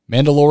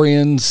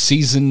Mandalorian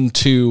Season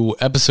 2,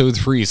 Episode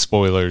 3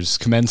 spoilers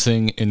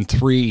commencing in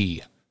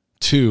 3,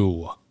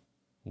 2,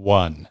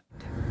 1.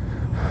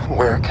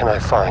 Where can I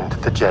find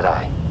the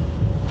Jedi?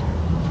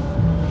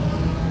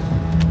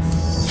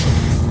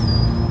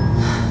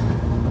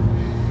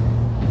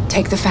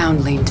 Take the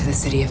Foundling to the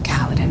city of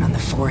Caladan on the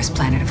forest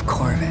planet of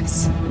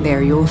Corvus.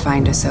 There you will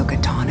find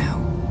Ahsoka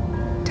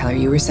Tano. Tell her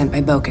you were sent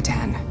by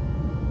Bo-Katan.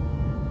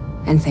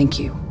 And thank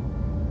you.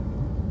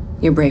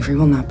 Your bravery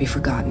will not be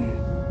forgotten.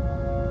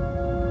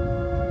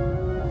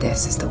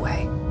 This is the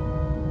way.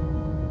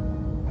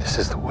 This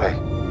is the way.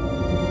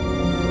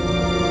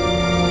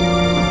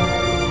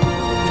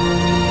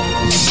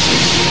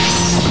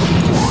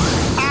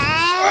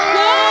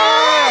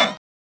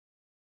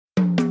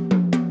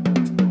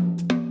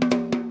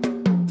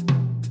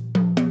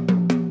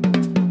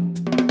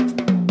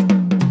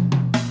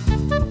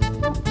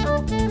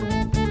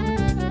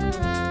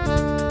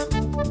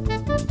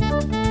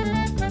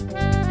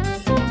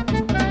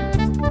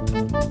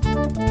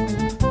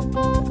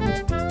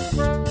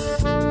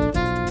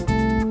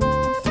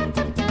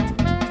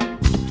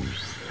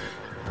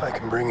 I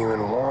can bring you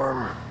in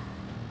warm,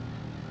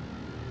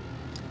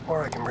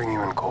 or I can bring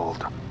you in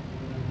cold.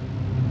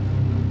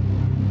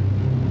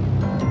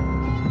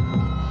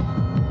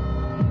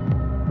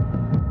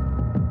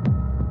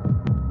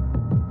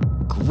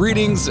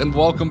 Greetings and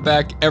welcome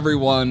back,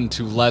 everyone,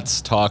 to Let's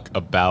Talk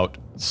About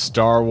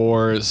Star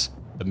Wars.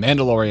 The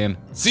Mandalorian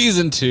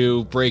Season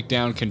 2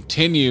 breakdown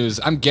continues.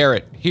 I'm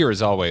Garrett, here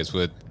as always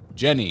with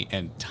Jenny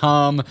and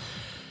Tom.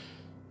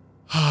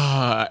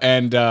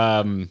 And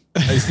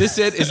is this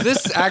it? Is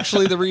this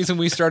actually the reason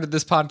we started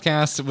this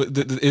podcast?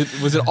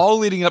 Was it all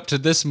leading up to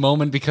this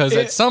moment? Because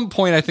at some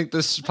point, I think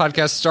this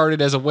podcast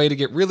started as a way to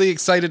get really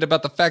excited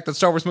about the fact that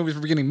Star Wars movies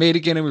were getting made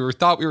again, and we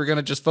thought we were going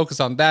to just focus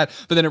on that.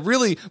 But then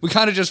we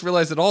kind of just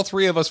realized that all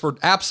three of us were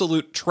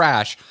absolute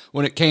trash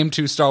when it came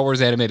to Star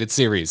Wars animated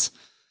series.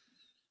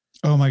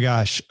 Oh my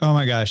gosh.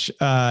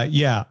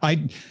 Yeah,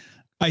 I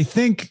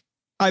think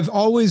I've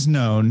always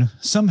known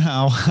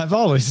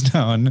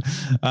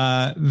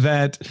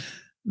that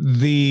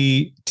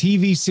the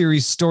TV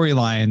series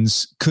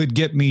storylines could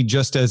get me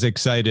just as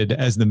excited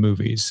as the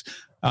movies.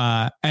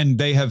 And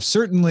they have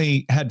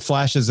certainly had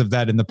flashes of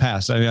that in the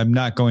past. I'm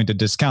not going to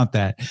discount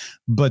that,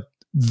 but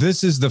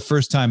this is the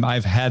first time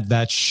I've had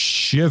that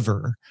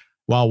shiver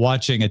while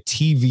watching a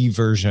TV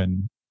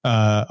version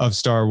of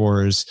Star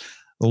Wars,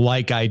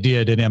 like I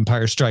did in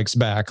Empire Strikes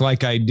Back,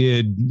 like I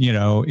did,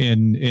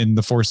 in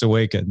The Force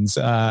Awakens.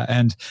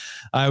 And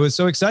I was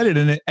so excited.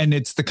 And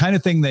it's the kind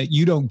of thing that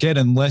you don't get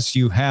unless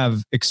you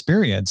have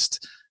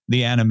experienced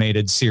the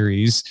animated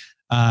series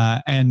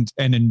and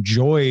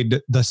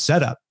enjoyed the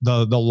setup,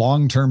 the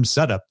long-term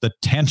setup, the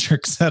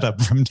tantric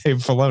setup from Dave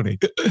Filoni.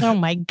 Oh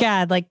my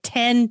God, like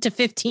 10 to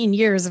 15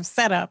 years of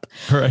setup.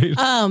 Right.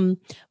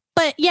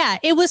 But yeah,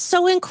 it was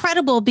so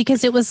incredible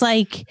because it was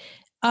like,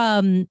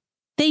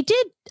 they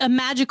did a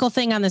magical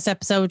thing on this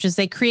episode, which is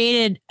they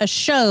created a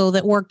show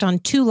that worked on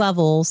two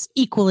levels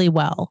equally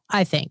well,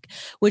 I think,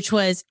 which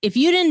was if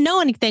you didn't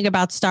know anything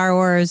about Star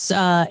Wars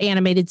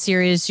animated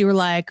series, you were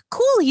like,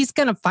 cool, he's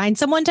going to find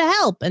someone to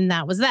help. And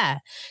that was that.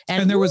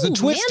 And there was a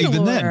twist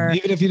even then,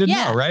 even if you didn't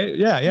know, right?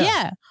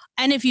 Yeah.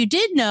 And if you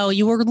did know,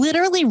 you were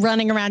literally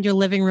running around your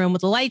living room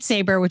with a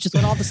lightsaber, which is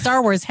what all the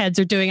Star Wars heads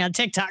are doing on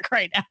TikTok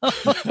right now.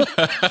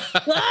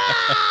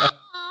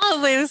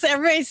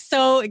 Everybody's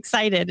so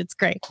excited. It's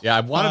great. Yeah,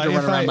 I wanted to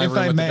run around my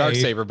room with the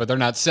Darksaber, but they're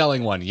not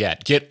selling one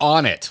yet. Get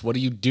on it. What are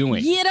you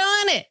doing? Get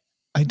on it.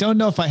 I don't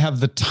know if I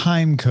have the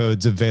time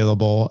codes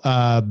available,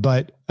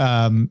 but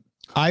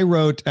I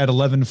wrote at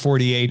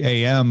 11:48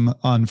 a.m.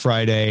 on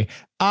Friday,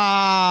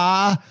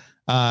 to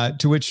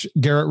which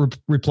Garrett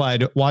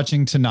replied,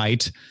 watching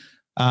tonight.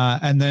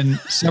 And then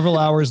several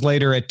hours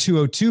later at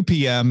 2:02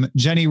 p.m.,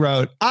 Jenny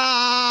wrote,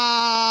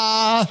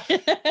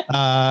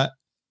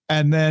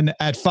 and then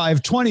at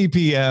 5:20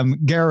 p.m.,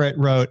 Garrett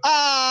wrote,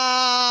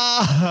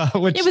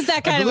 which it was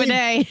that kind of a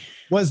day.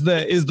 Is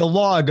the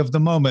log of the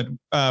moment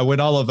when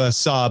all of us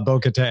saw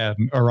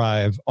Bo-Katan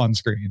arrive on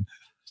screen.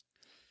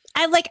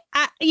 A lot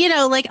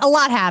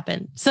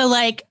happened. So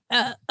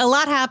a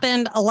lot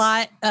happened. A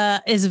lot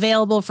is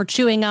available for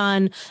chewing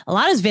on. A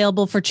lot is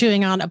available for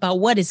chewing on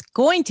about what is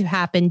going to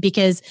happen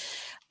because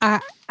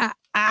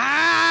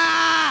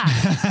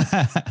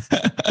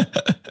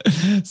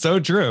So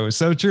true.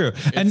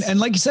 And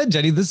like you said,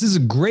 Jenny, this is a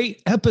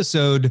great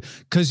episode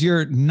because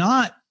you're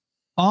not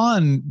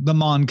on the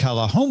Mon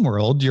Cala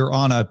homeworld. You're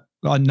on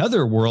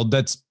another world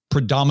that's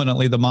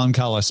predominantly the Mon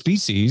Cala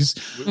species.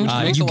 You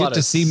get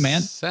to see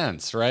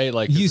sense, right?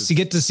 Like you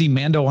get to see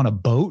Mando on a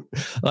boat.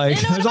 Like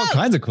there's all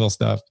kinds of cool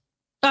stuff.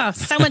 Oh,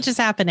 so much is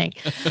happening.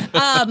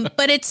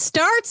 But it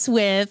starts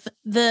with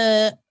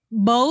the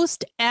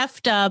most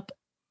effed up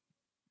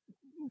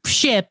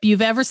ship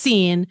you've ever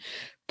seen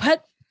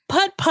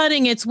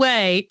putting its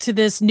way to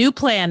this new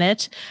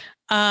planet.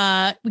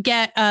 We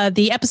get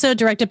the episode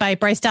directed by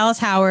Bryce Dallas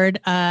Howard,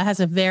 has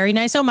a very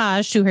nice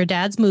homage to her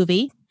dad's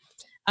movie.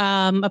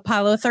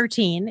 Apollo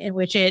 13, in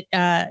which it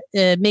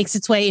makes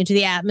its way into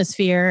the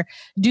atmosphere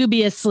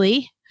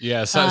dubiously.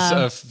 Yeah, so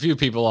a few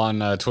people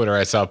on Twitter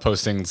I saw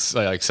posting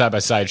like side by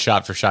side,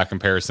 shot for shot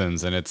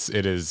comparisons, and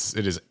it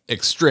is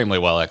extremely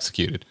well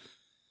executed.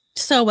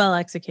 So well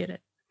executed.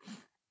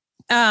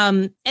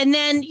 And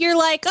then you're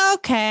like,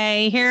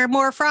 okay, here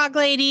more Frog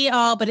Lady.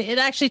 Oh, but it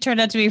actually turned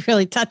out to be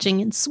really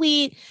touching and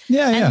sweet.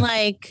 And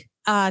like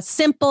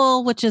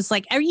simple, which is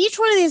like each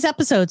one of these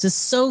episodes is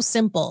so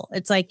simple.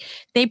 It's like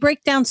they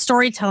break down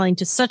storytelling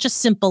to such a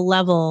simple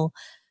level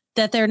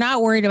that they're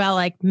not worried about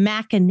like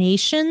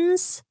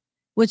machinations,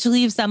 which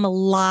leaves them a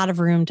lot of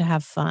room to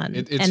have fun.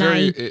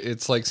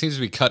 It's like seems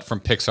to be cut from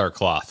Pixar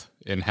cloth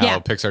in how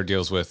Pixar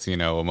deals with,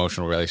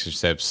 emotional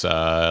relationships.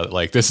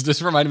 Like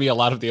this reminded me a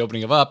lot of the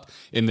opening of Up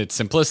in its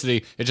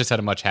simplicity. It just had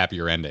a much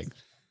happier ending.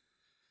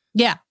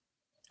 Yeah.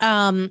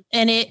 And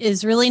it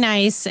is really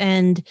nice,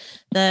 and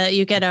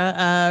you get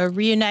a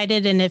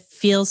reunited, and it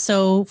feels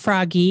so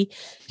froggy.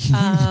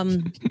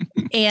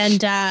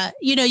 And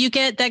you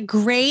get that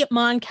great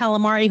Mon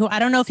Calamari, who I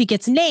don't know if he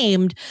gets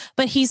named,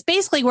 but he's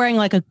basically wearing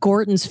like a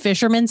Gorton's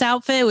fisherman's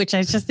outfit, which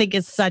I just think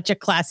is such a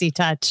classy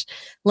touch.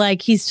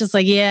 Like he's just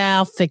like, yeah,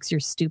 I'll fix your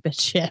stupid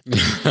shit.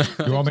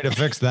 You want me to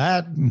fix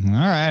that? All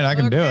right, I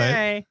can do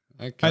it.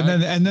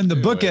 And then the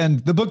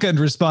bookend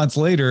response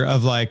later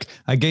of like,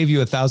 I gave you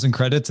 1,000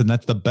 credits and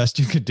that's the best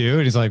you could do.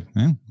 And he's like,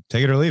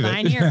 take it or leave it.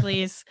 Mine here,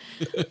 please.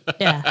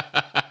 Yeah.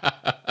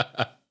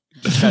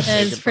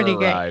 It's pretty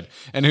great. Ride.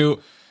 And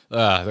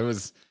that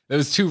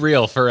was too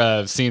real for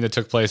a scene that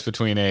took place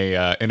between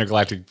a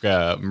intergalactic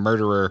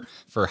murderer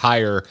for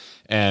hire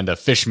and a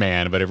fish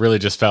man, but it really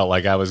just felt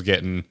like I was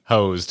getting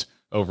hosed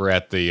over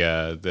at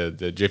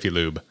the Jiffy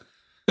Lube.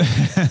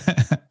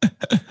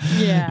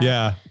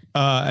 Yeah.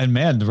 And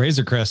man, the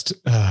Razor Crest,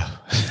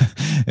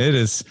 it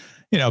is,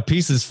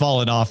 pieces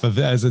falling off of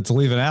as it's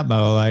leaving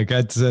Atmo. Like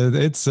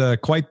it's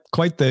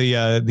quite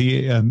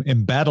the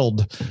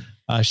embattled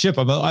ship.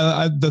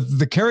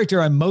 The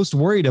character I'm most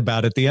worried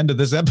about at the end of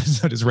this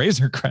episode is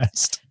Razor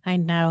Crest. I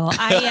know.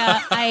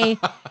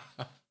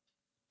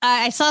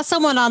 I saw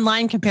someone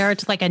online compare it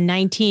to like a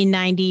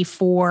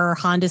 1994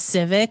 Honda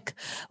Civic,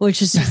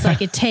 which is just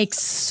like it takes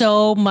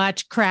so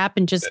much crap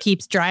and just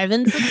keeps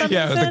driving.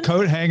 Yeah, the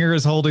coat hanger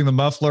is holding the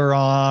muffler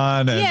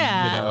on.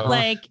 And,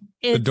 like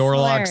the door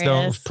locks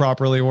don't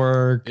properly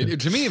work.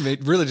 To me,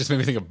 it really just made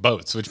me think of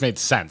boats, which made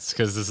sense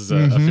because this is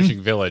a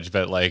fishing village.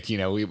 But like,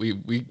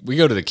 we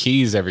go to the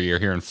Keys every year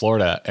here in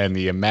Florida, and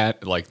the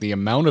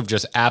amount of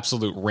just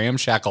absolute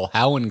ramshackle,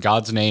 how in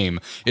God's name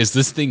is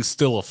this thing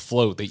still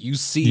afloat that you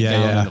see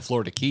down in the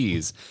Florida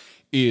Keys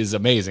is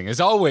amazing. It's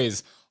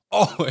always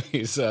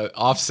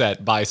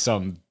offset by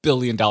some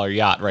billion-dollar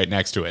yacht right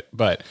next to it,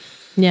 but.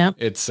 Yeah,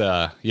 it's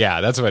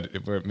that's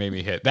what made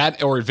me hit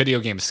that, or video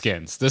game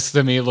skins. This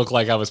to me looked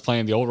like I was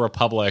playing the Old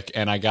Republic,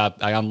 and I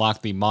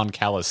unlocked the Mon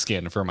Cala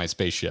skin for my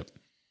spaceship.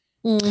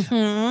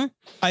 Mm-hmm.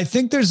 I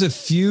think there's a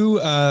few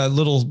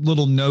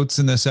little notes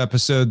in this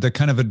episode that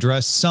kind of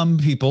address some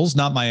people's,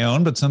 not my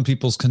own, but some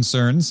people's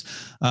concerns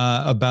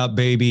about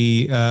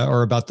baby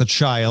or about the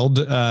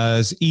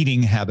child's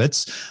eating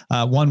habits.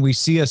 One, we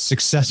see a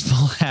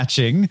successful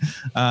hatching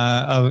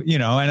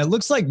and it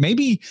looks like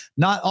maybe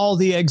not all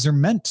the eggs are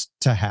meant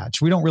to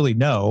hatch. We don't really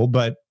know,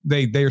 but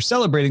they are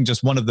celebrating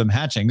just one of them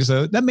hatching,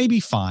 so that may be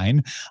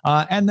fine.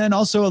 And then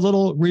also a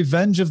little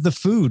revenge of the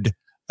food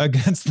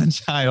against the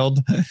child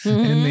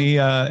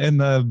in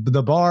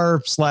the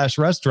bar /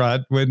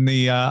 restaurant when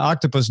the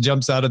octopus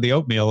jumps out of the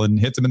oatmeal and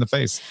hits him in the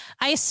face.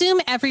 I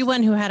assume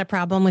everyone who had a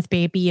problem with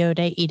Baby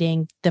Yoda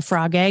eating the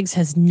frog eggs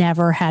has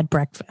never had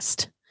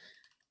breakfast,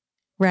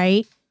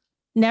 right?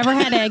 Never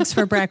had eggs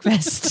for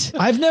breakfast.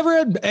 I've never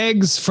had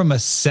eggs from a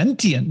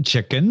sentient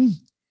chicken.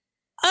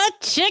 A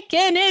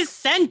chicken is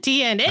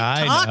sentient. It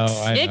talks.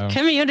 It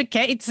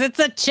communicates. It's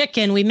a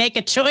chicken. We make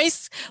a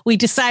choice. We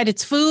decide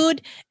it's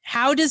food.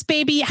 How do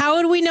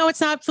we know it's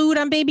not food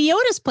on Baby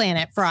Yoda's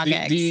planet, frog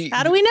eggs?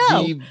 How do we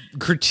know? The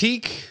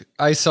critique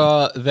I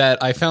saw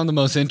that I found the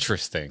most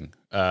interesting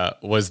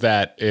was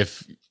that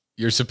if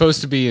you're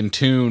supposed to be in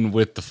tune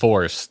with the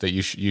Force, that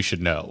you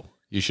should know.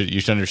 You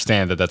should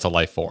understand that that's a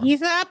life form.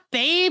 He's a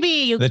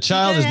baby. The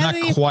child is not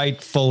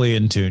quite fully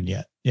in tune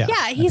yet.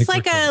 Yeah, he's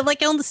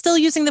still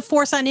using the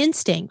Force on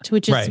instinct,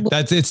 which is right.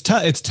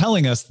 It's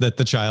telling us that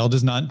the child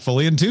is not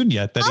fully in tune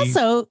yet.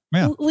 That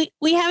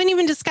we haven't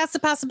even discussed the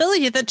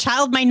possibility that the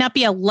child might not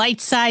be a light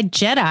side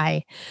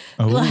Jedi.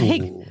 Oh.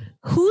 Like,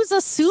 who's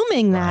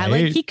assuming that?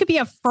 Right. Like, he could be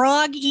a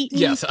frog eating.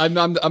 Yes, I'm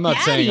not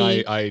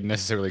saying I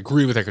necessarily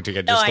agree with that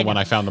critique. Just the one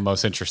I found the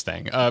most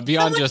interesting.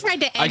 Beyond just,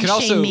 I can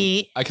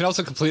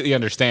also completely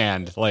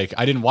understand. Like,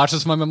 I didn't watch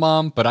this with my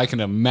mom, but I can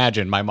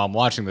imagine my mom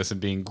watching this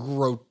and being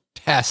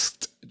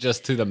grotesque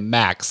just to the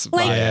max.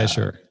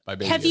 Sure.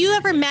 Have you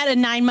ever met a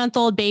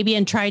 9-month-old baby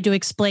and tried to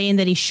explain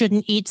that he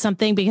shouldn't eat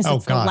something because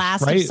it's the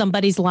last of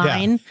somebody's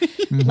line?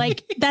 Yeah.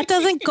 Like, that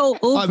doesn't go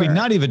over. I mean,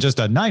 not even just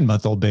a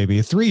 9-month-old baby,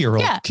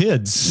 3-year-old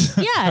kids.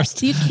 Yeah,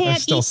 you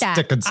can't still eat that.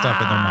 Sticking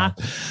stuff in their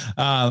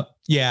mouth.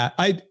 Yeah,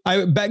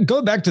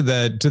 go back to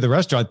the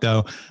restaurant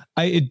though.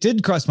 It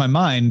did cross my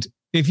mind,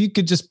 if you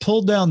could just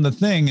pull down the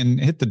thing and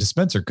hit the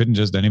dispenser, couldn't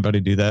just anybody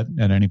do that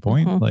at any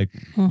point?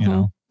 Mm-hmm. You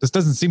know, this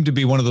doesn't seem to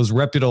be one of those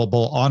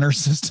reputable honor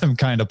system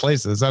kind of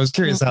places. I was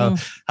curious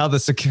how the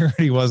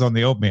security was on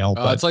the oatmeal.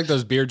 It's like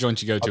those beer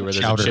joints you go to where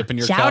there's a chip in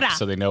your cup,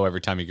 so they know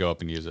every time you go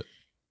up and use it.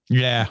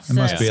 Yeah, it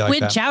must be like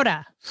that. Squid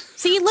chowder.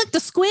 See, look, the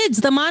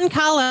squids, the Mon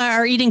Cala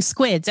are eating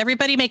squids.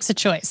 Everybody makes a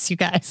choice, you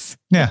guys.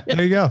 Yeah,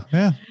 there you go.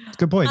 Yeah, that's a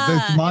good point.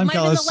 The Mon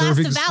Cala is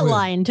serving of that squid.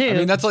 line too. I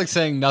mean, that's like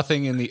saying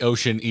nothing in the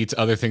ocean eats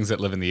other things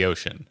that live in the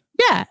ocean.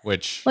 Yeah,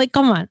 which like,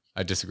 come on,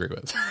 I disagree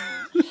with.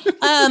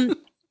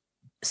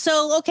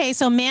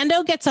 So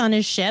Mando gets on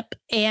his ship,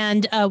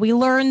 and we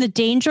learn the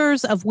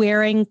dangers of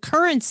wearing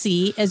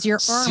currency as your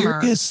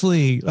armor.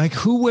 Seriously, like,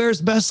 who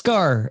wears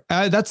Beskar?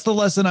 That's the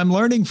lesson I'm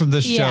learning from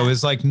this show,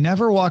 is like,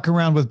 never walk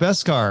around with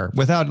Beskar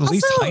without at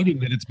least hiding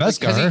that it's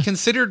Beskar. Has he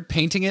considered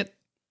painting it?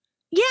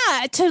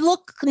 Yeah, to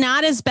look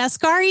not as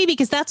Beskar-y,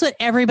 because that's what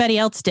everybody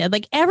else did.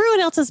 Like, everyone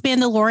else has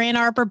Mandalorian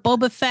armor,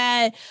 Boba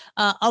Fett,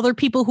 other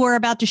people who are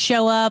about to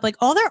show up. Like,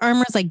 all their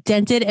armor is like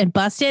dented and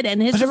busted,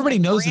 and his. But everybody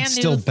knows it's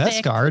still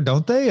Beskar,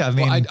 don't they? I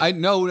mean, I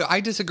know.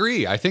 I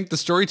disagree. I think the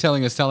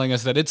storytelling is telling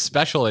us that it's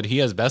special that he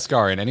has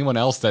Beskar, and anyone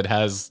else that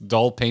has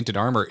dull painted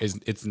armor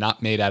it's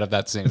not made out of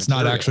that same. It's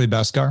material. Not actually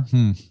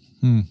Beskar.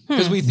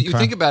 Because you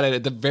think about it,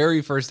 at the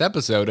very first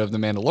episode of The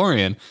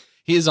Mandalorian,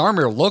 his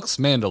armor looks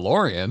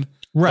Mandalorian.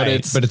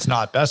 Right, but it's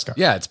not Beskar.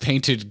 Yeah, it's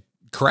painted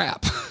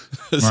crap,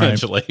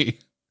 essentially.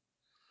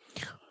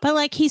 Right. But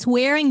like, he's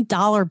wearing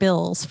dollar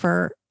bills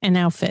for an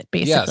outfit,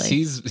 basically. Yes,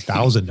 he's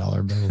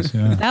 $1,000 bills.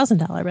 Yeah,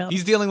 $1,000 bills.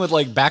 He's dealing with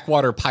like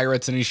backwater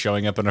pirates, and he's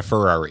showing up in a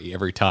Ferrari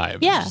every time.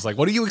 Yeah, it's like,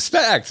 what do you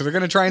expect? They're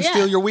going to try and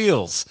steal your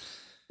wheels.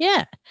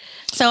 Yeah.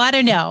 So I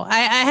don't know. I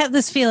have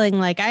this feeling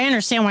like I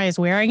understand why he's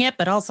wearing it,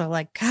 but also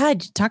like,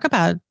 God, talk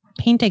about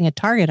painting a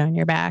target on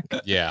your back.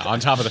 Yeah. On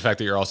top of the fact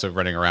that you're also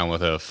running around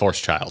with a Force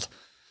child.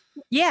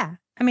 Yeah.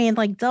 I mean,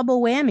 like,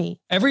 double whammy.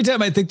 Every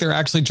time I think they're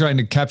actually trying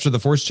to capture the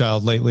Force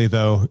child lately,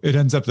 though, it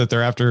ends up that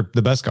they're after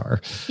the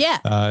Beskar. Yeah.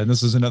 And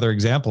this is another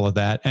example of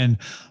that. And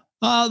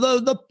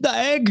the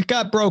egg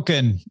got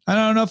broken. I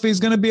don't know if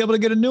he's going to be able to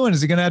get a new one.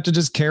 Is he going to have to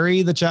just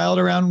carry the child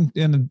around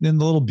in the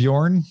little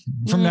Bjorn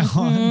from now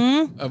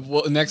on?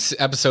 Well, next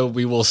episode,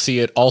 we will see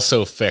it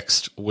also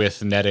fixed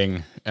with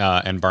netting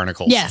and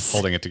barnacles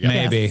holding it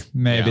together.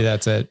 Maybe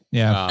that's it.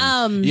 Yeah.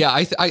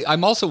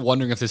 I'm also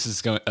wondering if this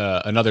is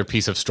another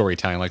piece of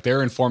storytelling. Like,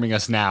 they're informing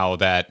us now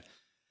that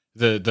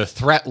the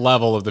threat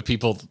level of the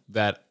people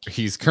that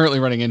he's currently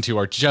running into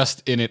are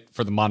just in it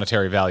for the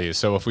monetary value.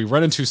 So if we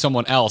run into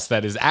someone else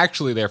that is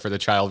actually there for the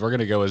child, we're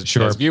going to go as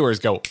viewers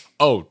go,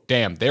 oh,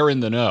 damn, they're in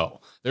the know.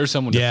 There's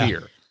someone to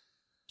fear.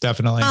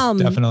 Definitely.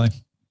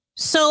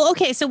 So,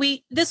 okay. So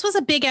this was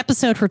a big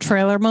episode for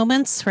trailer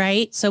moments,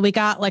 right? So we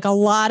got like a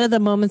lot of the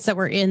moments that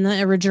were in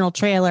the original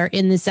trailer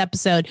in this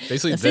episode.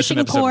 Basically, this and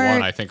episode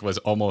 1, I think, was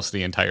almost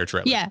the entire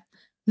trailer. Yeah.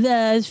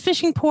 The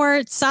fishing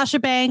port, Sasha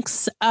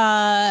Banks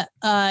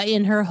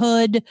in her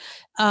hood,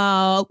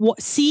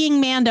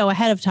 seeing Mando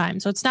ahead of time.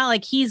 So it's not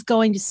like he's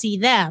going to see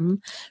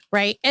them,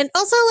 right? And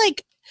also,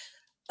 like,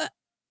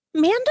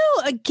 Mando,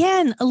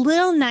 again, a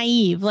little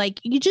naive. Like,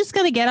 you just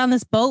got to get on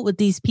this boat with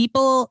these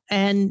people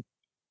and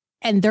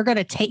they're going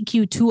to take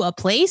you to a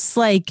place.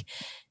 Like,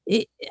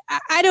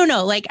 I don't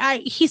know. Like,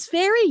 he's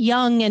very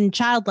young and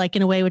childlike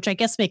in a way, which I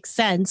guess makes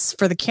sense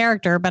for the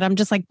character. But I'm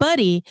just like,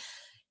 buddy,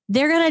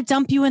 they're going to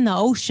dump you in the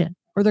ocean,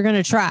 or they're going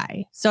to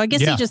try. So I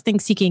guess he just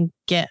thinks he can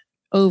get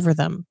over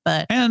them.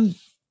 And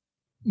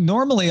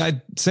normally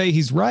I'd say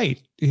he's right.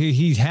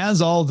 He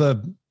has all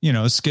the,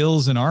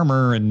 skills and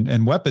armor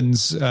and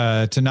weapons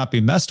to not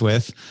be messed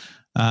with.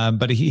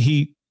 But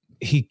he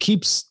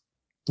keeps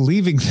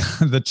leaving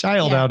the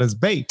child out as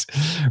bait,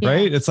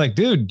 right? It's like,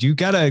 dude, you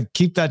got to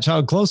keep that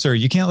child closer.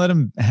 You can't let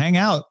him hang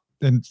out.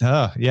 And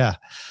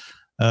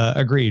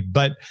agreed.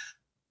 But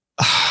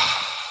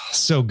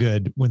so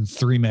good when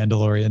 3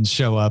 Mandalorians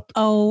show up.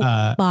 Oh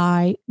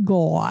my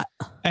God.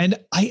 And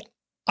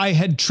I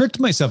had tricked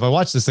myself. I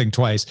watched this thing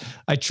twice.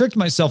 I tricked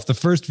myself the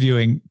first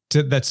viewing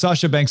that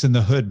Sasha Banks in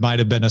the hood might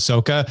have been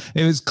Ahsoka.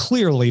 It was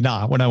clearly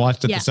not. When I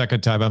watched it the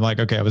second time, I'm like,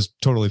 okay, I was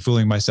totally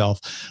fooling myself.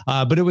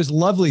 But it was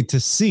lovely to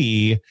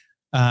see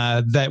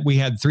that we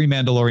had 3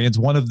 Mandalorians.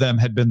 One of them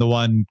had been the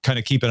one kind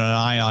of keeping an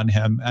eye on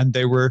him, and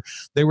they were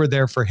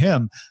there for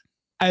him.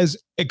 As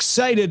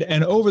excited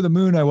and over the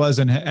moon I was,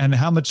 and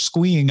how much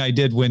squeeing I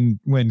did when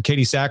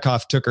Katie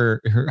Sackhoff took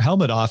her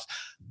helmet off,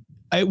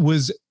 it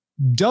was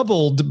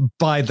doubled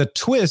by the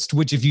twist,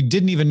 which, if you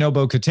didn't even know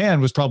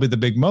Bo-Katan, was probably the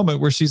big moment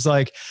where she's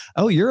like,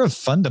 oh, you're a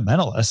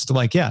fundamentalist.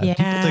 Like, people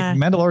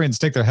Mandalorians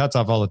take their hats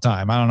off all the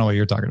time. I don't know what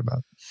you're talking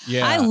about.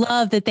 Yeah. I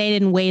love that they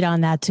didn't wait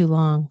on that too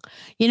long.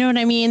 You know what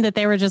I mean? That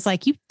they were just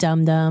like, you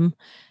dum-dum.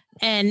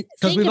 And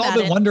because we've all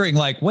been wondering,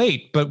 like,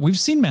 wait, but we've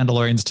seen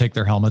Mandalorians take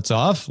their helmets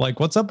off. Like,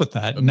 what's up with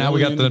that? And now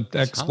we got the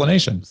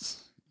explanation.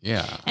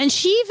 Yeah. And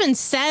she even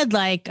said,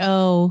 like,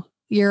 oh,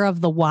 you're of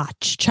the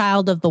watch,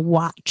 child of the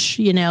watch,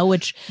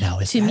 which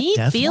to me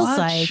feels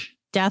like,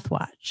 Death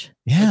Watch.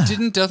 Yeah.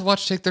 Didn't Death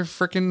Watch take their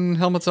freaking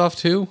helmets off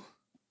too?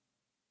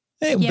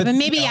 Hey, Yeah, but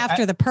maybe you know,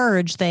 after the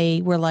purge,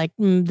 they were like,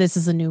 this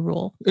is a new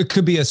rule. it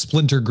could be a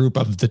splinter group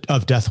of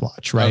Death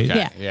Watch, right?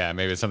 Okay. Yeah.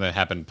 Maybe it's something that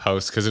happened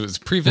post because it was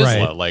pre-Vizsla,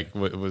 Right. like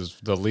was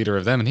the leader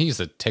of them, and he used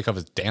to take off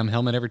his damn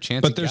helmet every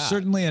chance. But he there's got.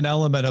 certainly an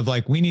element of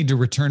like, we need to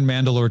return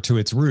Mandalore to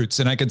its roots.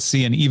 And I could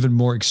see an even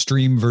more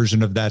extreme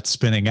version of that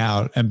spinning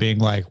out and being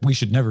like, we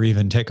should never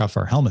even take off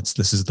our helmets.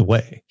 This is the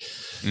way.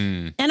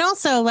 Mm. And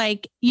also,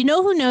 like, you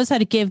know who knows how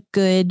to give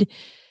good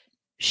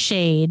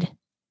shade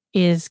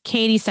is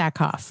Katie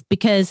Sackhoff,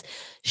 because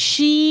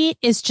she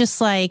is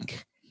just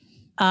like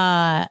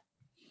the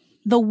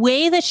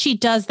way that she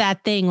does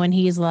that thing when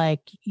he's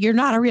like, you're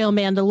not a real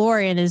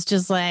Mandalorian, is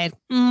just like,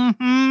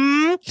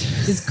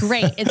 is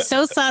great. It's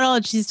so subtle.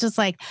 And she's just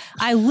like,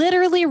 I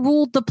literally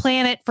ruled the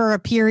planet for a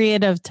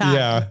period of time.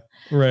 Yeah.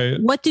 Right.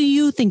 What do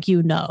you think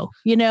you know?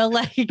 You know,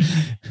 like,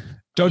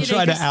 Don't You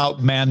try to just-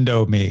 out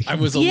Mando me. I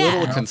was a Yeah.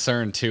 little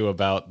concerned too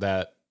about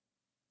that.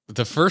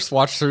 The first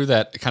watch through,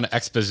 that kind of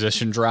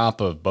exposition drop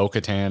of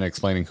Bo-Katan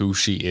explaining who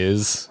she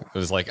is, it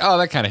was like, oh,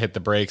 that kind of hit the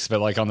brakes. But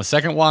like on the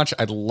second watch,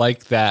 I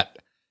like that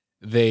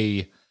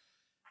they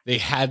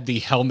had the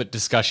helmet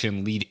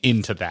discussion lead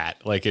into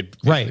that. Like it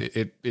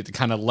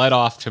kind of led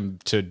off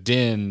to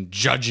Din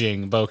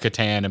judging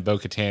Bo-Katan and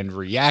Bo-Katan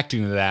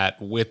reacting to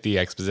that with the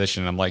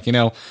exposition. I'm like, you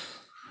know,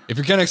 if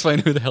you're gonna explain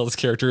who the hell this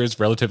character is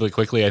relatively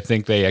quickly, I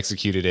think they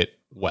executed it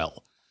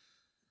well.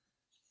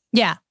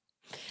 yeah.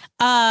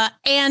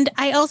 And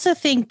I also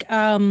think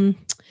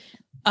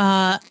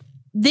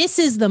this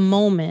is the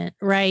moment,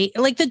 right?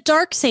 Like the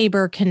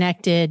Darksaber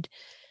connected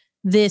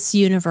this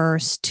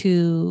universe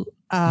to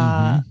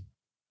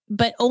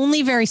but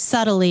only very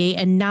subtly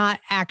and not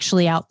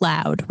actually out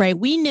loud, right?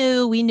 We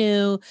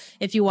knew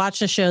if you watch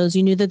the shows,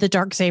 you knew that the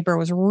Darksaber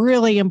was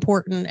really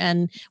important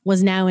and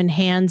was now in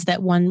hands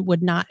that one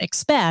would not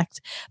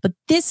expect. But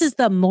this is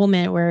the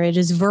moment where it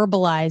is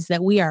verbalized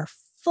that we are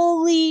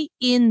fully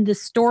in the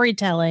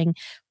storytelling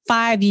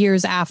 5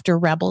 years after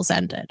Rebels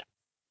ended.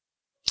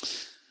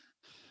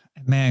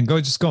 Man,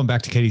 going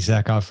back to Katie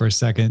Sackhoff for a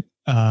second.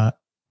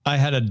 I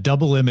had a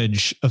double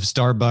image of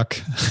Starbuck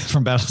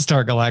from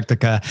Battlestar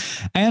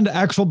Galactica and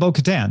actual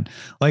Bo-Katan.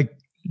 Like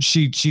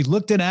she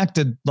looked and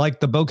acted like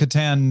the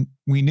Bo-Katan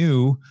we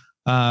knew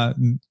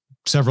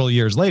several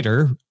years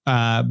later,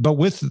 but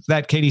with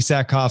that Katie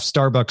Sackhoff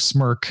Starbuck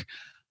smirk.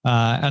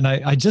 And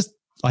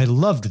I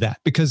loved that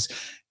because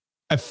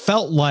I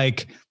felt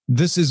like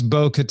this is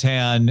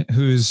Bo-Katan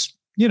who's,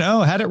 you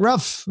know, had it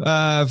rough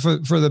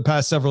for the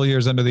past several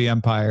years under the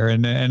Empire,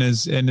 and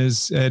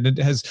it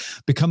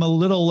has become a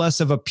little less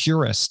of a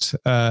purist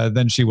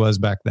than she was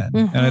back then.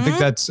 Mm-hmm. And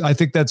I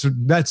think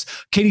that's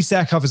Katie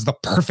Sackhoff is the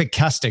perfect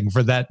casting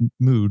for that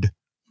mood.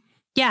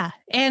 Yeah,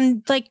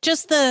 and like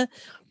just the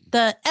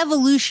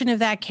evolution of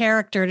that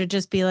character to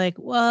just be like,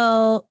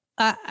 well,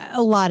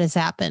 a lot has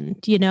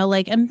happened, you know,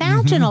 like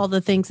imagine all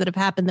the things that have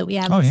happened that we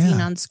haven't seen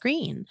on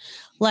screen.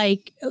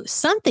 Like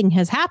something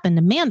has happened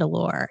to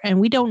Mandalore and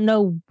we don't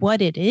know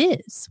what it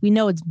is. We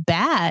know it's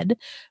bad,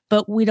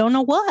 but we don't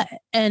know what.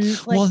 And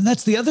like, well, and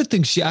that's the other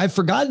thing. I've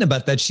forgotten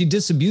about that. She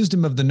disabused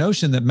him of the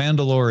notion that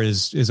Mandalore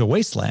is a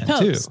wasteland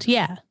toast, too.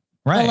 Yeah.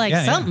 Right. But like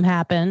something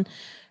happened.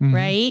 Mhm.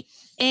 Right.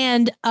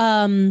 And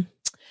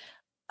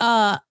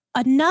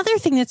another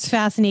thing that's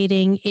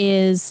fascinating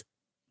is,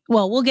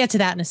 well, we'll get to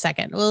that in a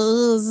second.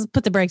 We'll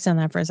put the brakes on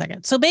that for a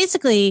second. So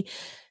basically,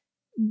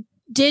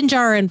 Din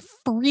Djarin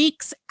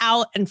freaks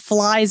out and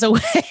flies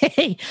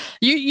away.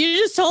 You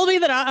just told me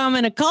that I'm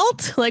in a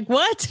cult? Like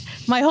what?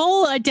 My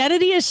whole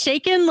identity is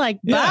shaken? Like,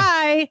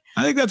 bye.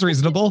 I think that's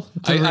reasonable.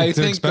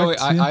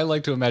 I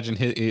like to imagine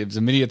his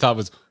immediate thought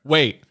was,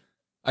 wait,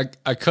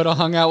 I could have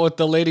hung out with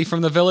the lady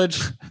from the village.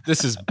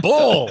 This is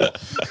bull.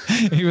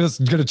 He was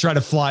going to try to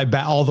fly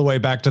back all the way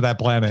back to that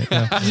planet.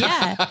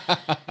 Yeah.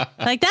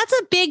 Like that's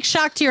a big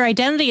shock to your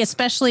identity,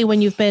 especially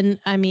when you've been,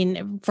 I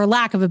mean, for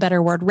lack of a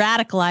better word,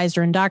 radicalized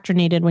or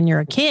indoctrinated when you're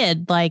a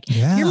kid. Like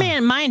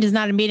your mind is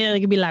not immediately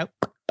going to be like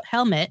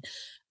helmet.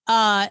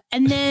 And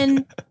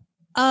then,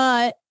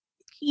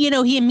 you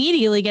know, he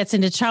immediately gets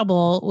into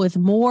trouble with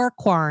more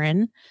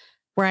Quarren.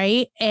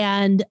 Right.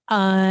 And,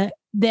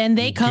 then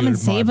they come and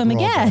save him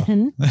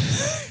again.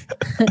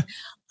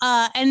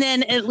 And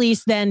then at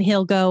least then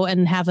he'll go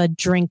and have a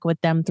drink with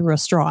them through a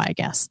straw, I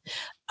guess.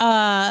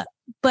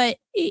 But,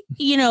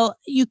 you know,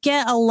 you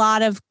get a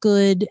lot of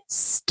good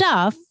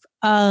stuff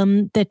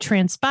that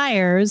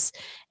transpires.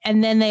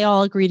 And then they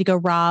all agree to go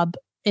rob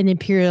an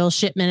Imperial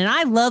shipment. And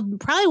I love,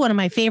 probably one of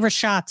my favorite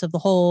shots of the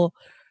whole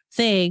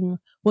thing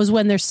was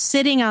when they're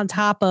sitting on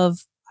top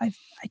of, I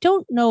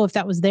don't know if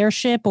that was their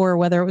ship or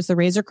whether it was the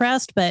Razor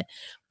Crest, but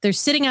they're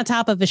sitting on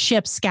top of a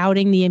ship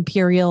scouting the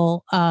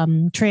Imperial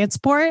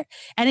transport.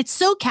 And it's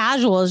so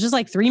casual. It's just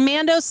like three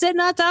Mandos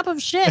sitting on top of a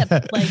ship.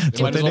 Like It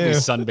might as well be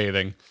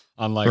sunbathing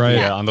on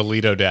on the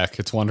Lido deck.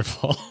 It's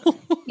wonderful.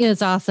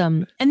 It's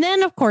awesome. And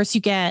then of course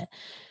you get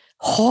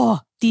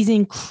these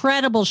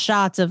incredible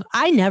shots of,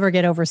 I never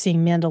get over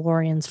seeing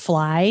Mandalorians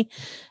fly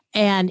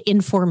and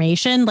in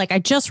formation. Like I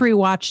just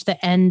rewatched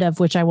the end of,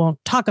 which I won't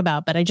talk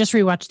about, but I just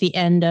rewatched the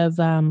end of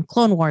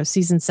Clone Wars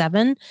season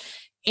 7,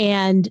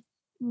 and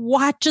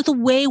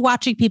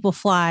watching people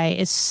fly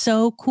is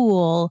so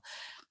cool.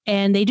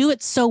 And they do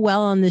it so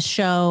well on this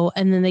show.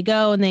 And then they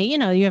go and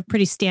you have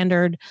pretty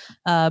standard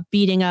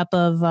beating up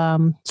of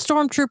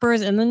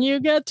stormtroopers. And then you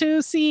get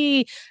to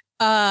see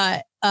hardcore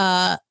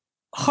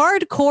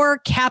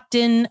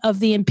captain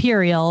of the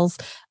Imperials,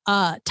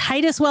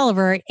 Titus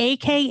Welliver,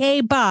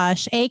 aka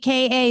Bosch,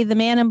 aka the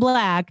Man in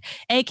Black,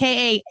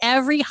 aka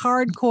every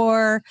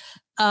hardcore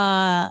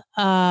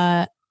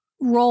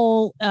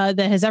role that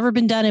has ever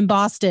been done in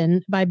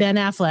Boston by Ben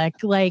Affleck,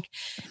 like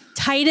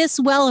Titus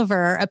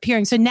Welliver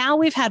appearing. So now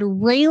we've had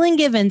Raylan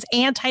Givens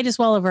and Titus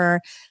Welliver,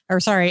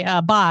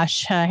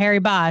 Bosch, Harry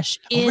Bosch.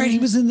 Right, he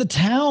was in The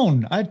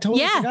Town. I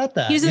totally forgot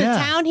that. He was in The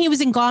Town. He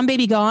was in Gone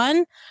Baby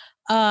Gone.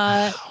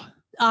 Wow.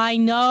 I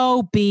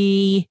know,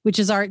 B, which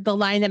is the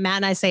line that Matt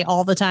and I say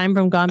all the time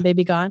from Gone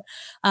Baby Gone.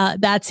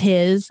 That's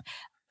his.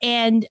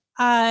 And,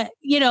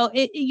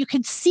 you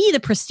could see the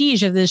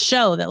prestige of this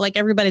show that like,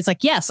 everybody's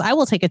like, yes, I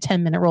will take a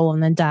 10-minute role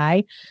and then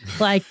die.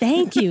 Like,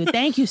 thank you.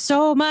 Thank you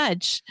so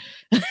much.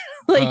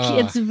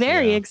 It's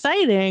very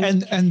exciting.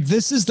 And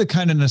this is the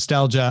kind of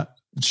nostalgia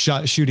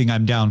shooting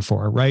I'm down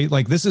for, right?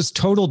 Like this is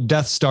total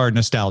Death Star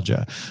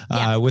nostalgia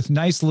with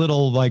nice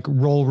little like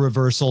role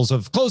reversals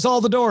of close all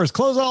the doors,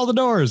 open all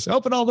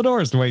the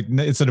doors. Wait,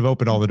 instead of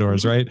open all the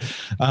doors, right?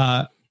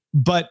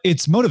 But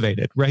it's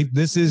motivated, right?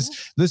 This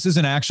is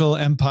an actual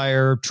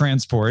Empire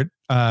transport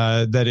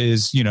that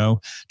is,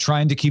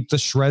 trying to keep the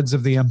shreds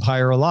of the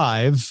Empire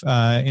alive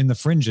in the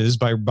fringes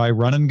by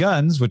running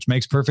guns, which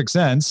makes perfect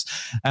sense.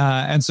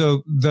 And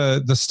so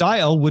the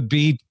style would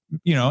be,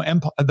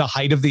 the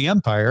height of the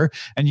Empire,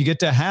 and you get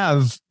to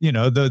have,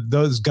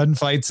 those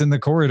gunfights in the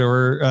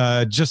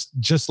corridor,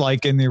 just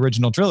like in the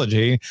original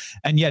trilogy.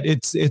 And yet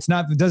it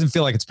doesn't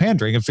feel like it's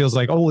pandering. It feels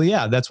like, oh, well,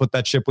 yeah, that's what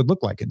that ship would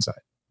look like inside.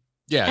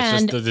 Yeah,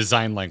 it's just the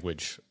design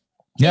language.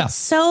 Yeah.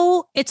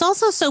 It's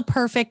also so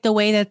perfect the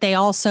way that they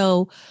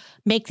also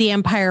make the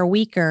Empire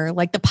weaker.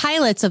 Like the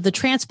pilots of the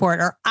transport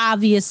are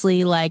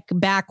obviously like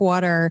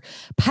backwater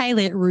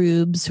pilot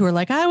rubes who are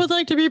like, I would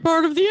like to be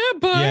part of the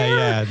Empire.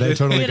 Yeah, they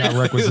totally got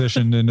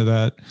requisitioned into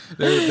that.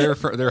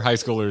 They're high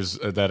schoolers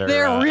that are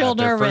they're real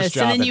nervous.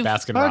 And then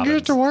I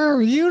get to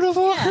wear a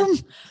uniform. Yeah.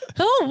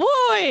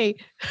 Oh boy.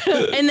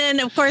 And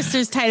then of course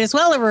there's Titus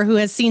Welliver, who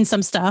has seen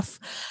some stuff.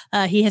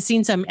 He has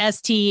seen some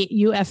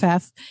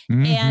STUFF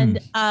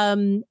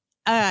and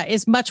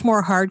is much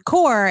more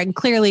hardcore, and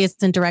clearly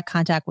it's in direct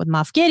contact with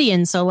Moff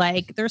Gideon. So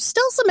like there's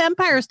still some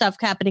Empire stuff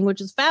happening,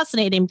 which is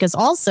fascinating because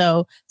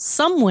also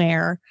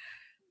somewhere,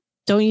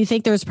 don't you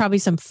think there's probably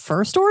some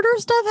First Order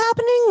stuff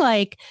happening?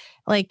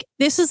 Like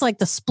this is like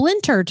the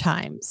Splinter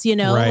times,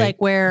 right. Like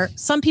where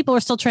some people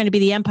are still trying to be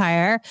the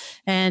Empire,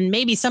 and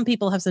maybe some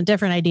people have some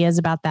different ideas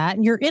about that.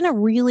 And you're in a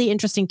really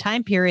interesting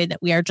time period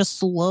that we are just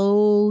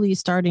slowly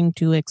starting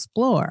to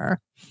explore,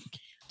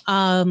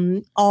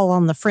 all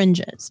on the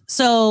fringes.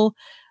 So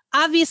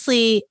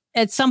obviously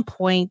at some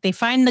point they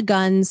find the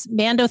guns.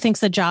 Mando thinks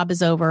the job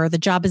is over. The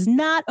job is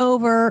not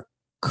over.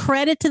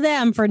 Credit to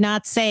them for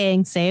not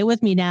saying, say it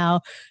with me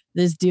now,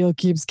 this deal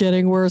keeps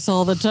getting worse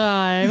all the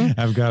time.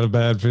 I've got a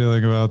bad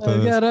feeling about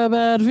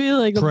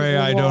this. Pray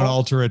I don't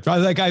alter it.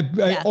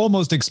 I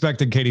almost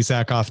expected Katie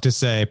Sackhoff to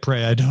say,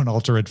 pray I don't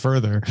alter it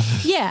further.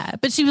 Yeah,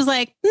 but she was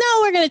like, no,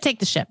 we're going to take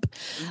the ship.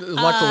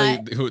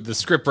 Luckily, the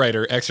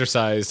scriptwriter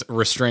exercised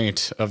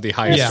restraint of the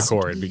highest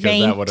accord, because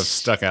that would have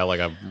stuck out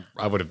like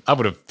I would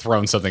have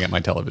thrown something at my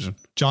television.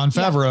 John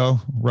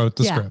Favreau wrote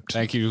the script.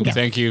 Thank you,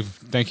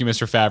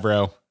 Mr.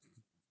 Favreau.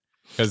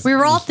 We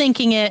were all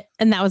thinking it,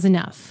 and that was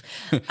enough.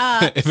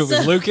 If it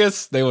was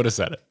Lucas, they would have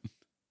said it.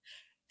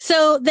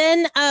 So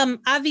then,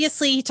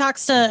 obviously, he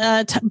talks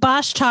to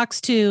Bosch. Talks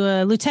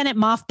to Lieutenant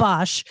Moff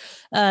Bosch.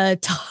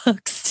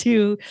 Talks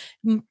to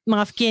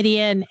Moff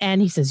Gideon,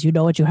 and he says, "You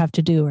know what you have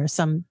to do," or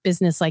some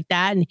business like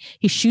that. And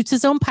he shoots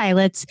his own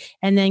pilots,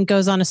 and then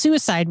goes on a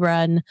suicide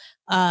run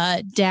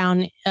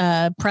down,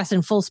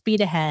 pressing full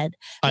speed ahead.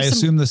 I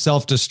assume the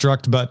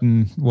self-destruct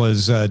button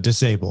was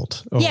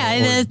disabled.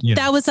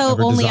 That was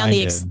only on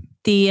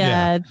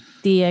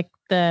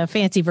the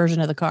fancy version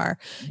of the car.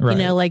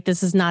 Right.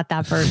 This is not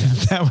that version.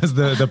 That was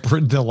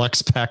the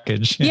deluxe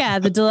package. Yeah,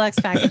 the deluxe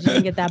package. You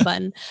didn't get that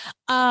button.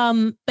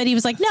 But he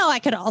was like, no, I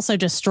could also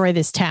destroy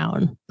this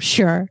town.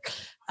 Sure.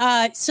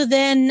 So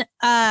then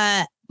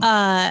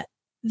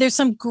there's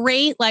some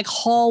great like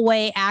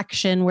hallway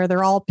action where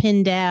they're all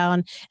pinned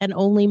down and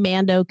only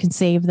Mando can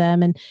save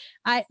them. And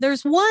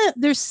there's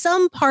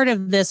some part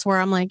of this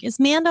where I'm like, is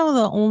Mando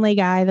the only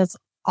guy that's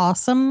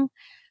awesome?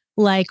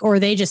 Like, or are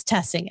they just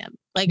testing him?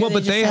 Like, well,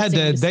 but they had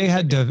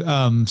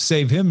to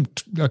save him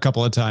a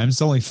couple of times.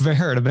 It's only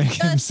fair to make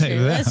him save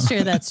them.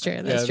 That's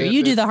true.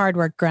 You do the hard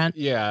work, Grant.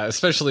 Yeah,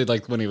 especially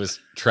like when he was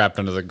trapped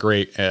under the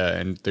grate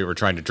and they were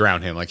trying to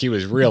drown him. Like he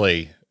was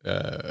really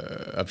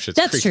up Schitt's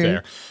That's Creek true.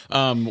 there.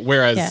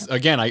 Whereas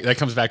again, that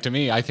comes back to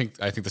me. I think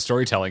the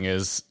storytelling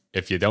is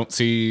if you don't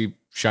see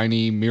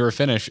shiny mirror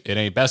finish, it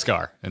ain't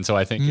Beskar. And so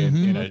I think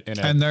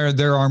and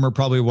their armor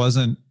probably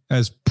wasn't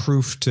as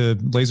proof to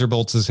laser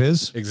bolts as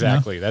his.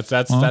 Exactly. Yeah?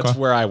 That's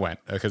where I went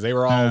because they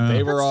were all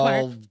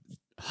smart.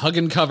 hug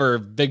and cover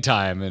big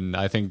time, and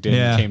I think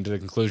Dan came to the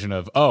conclusion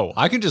of,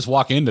 I can just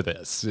walk into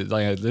this.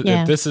 Like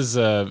if this is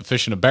a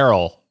fish in a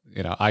barrel.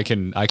 I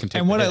can take.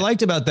 And what I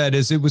liked about that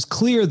is it was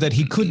clear that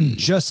he couldn't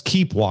just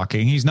keep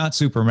walking. He's not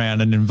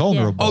Superman and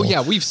invulnerable. Oh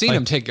yeah, we've seen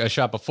him take a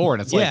shot before,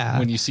 and it's like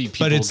when you see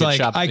people. But it's get like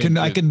shot I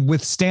can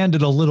withstand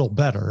it a little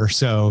better.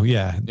 So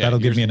that'll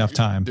give me enough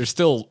time. There's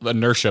still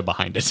inertia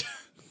behind it.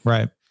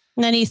 Right.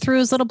 And then he threw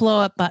his little blow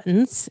up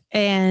buttons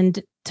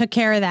and took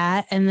care of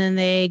that. And then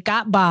they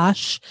got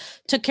Bosch,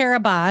 took care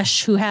of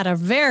Bosch, who had a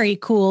very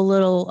cool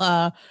little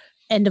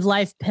end of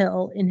life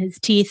pill in his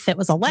teeth that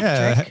was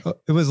electric. Yeah,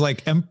 it was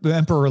like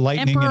Emperor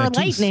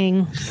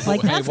Lightning.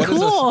 Like, that's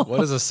cool. What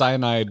does a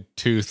cyanide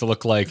tooth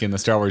look like in the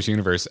Star Wars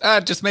universe?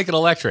 Just make it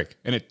electric,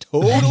 and it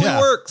totally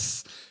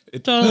works.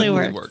 It totally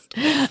worked.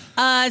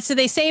 So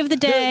they saved the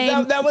day.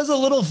 That was a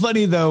little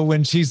funny though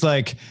when she's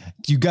like,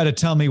 "You got to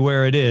tell me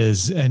where it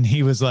is," and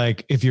he was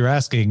like, "If you're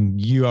asking,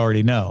 you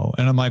already know."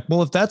 And I'm like,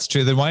 "Well, if that's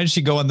true, then why did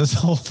she go on this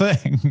whole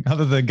thing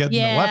other than getting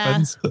the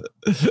weapons?"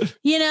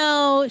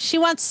 She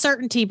wants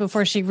certainty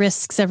before she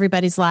risks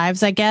everybody's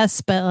lives, I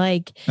guess.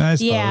 But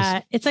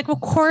it's like,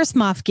 of course,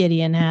 Moff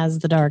Gideon has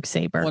the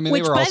Darksaber. Well, I mean,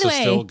 they were also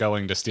still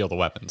going to steal the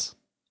weapons.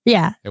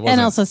 Yeah, and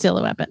also steal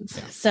the weapons.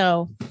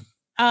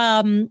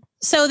 Yeah.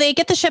 So they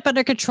get the ship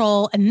under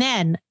control, and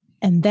then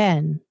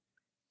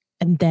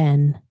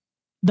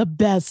the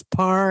best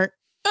part.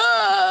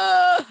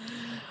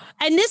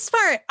 And this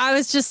part, I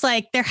was just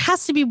like, there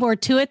has to be more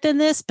to it than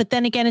this. But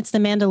then again, it's The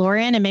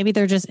Mandalorian, and maybe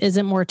there just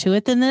isn't more to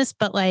it than this.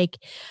 But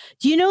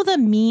do you know the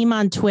meme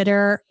on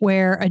Twitter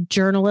where a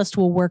journalist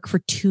will work for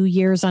 2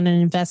 years on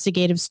an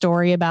investigative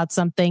story about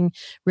something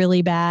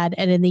really bad,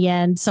 and in the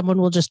end, someone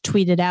will just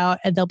tweet it out,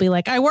 and they'll be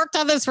like, "I worked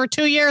on this for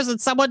 2 years,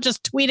 and someone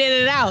just tweeted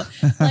it out."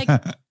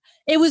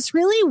 It was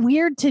really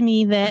weird to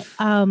me that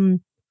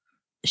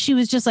she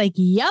was just like,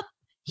 "Yep.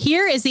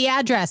 Here is the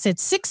address.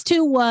 It's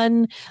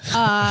 621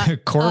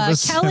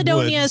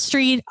 Caledonia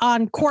Street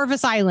on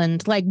Corvus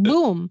Island." Like,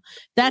 boom.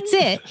 That's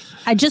it.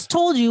 I just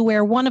told you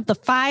where one of the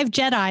 5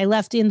 Jedi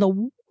left in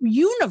the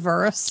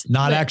universe.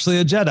 Not actually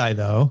a Jedi,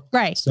 though.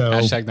 Right. So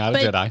hashtag not a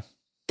Jedi.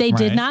 They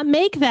did not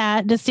make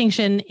that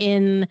distinction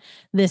in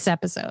this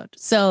episode.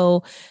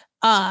 So,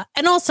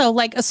 and also,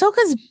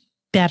 Ahsoka's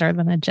better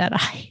than a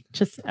Jedi.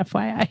 Just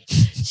FYI.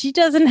 She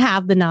doesn't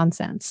have the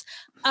nonsense.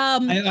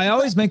 I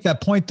always make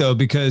that point, though,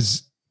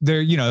 because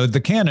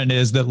the canon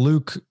is that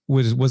Luke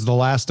was the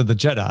last of the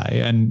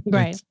Jedi, and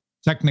it's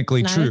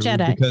technically not true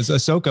because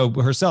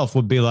Ahsoka herself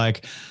would be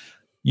like,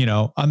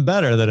 I'm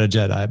better than a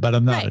Jedi, but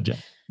I'm not a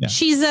Jedi. Yeah.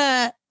 She's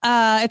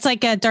it's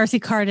like a Darcy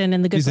Carden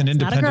in The Good Place. She's an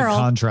independent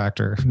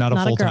contractor, not a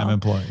full-time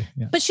employee.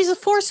 Yeah. But she's a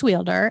Force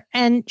wielder,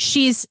 and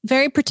she's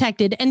very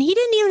protected. And he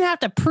didn't even have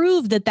to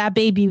prove that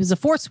baby was a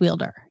Force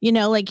wielder. He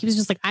was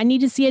just like, I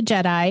need to see a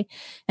Jedi.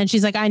 And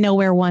she's like, I know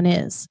where one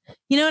is.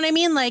 You know what I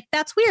mean? Like,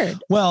 that's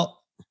weird. Well,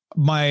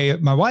 my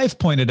wife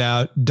pointed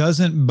out,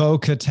 doesn't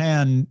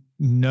Bo-Katan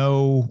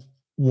know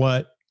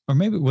what, or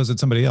maybe was it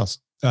somebody else?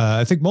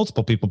 I think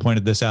multiple people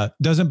pointed this out.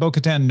 Doesn't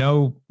Bo-Katan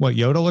know what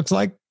Yoda looks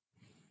like?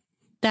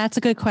 That's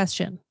a good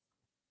question.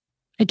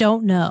 I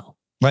don't know.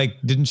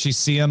 Didn't she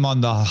see him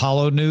on the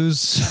Holo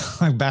News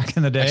back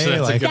in the day?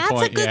 Actually,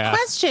 that's a good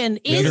question.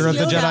 Leader of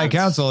the Jedi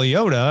Council,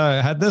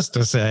 Yoda had this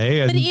to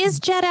say. But is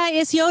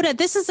Yoda?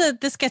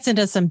 This gets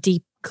into some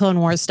deep Clone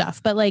Wars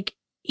stuff. But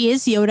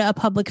is Yoda a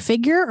public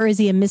figure or is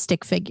he a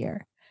mystic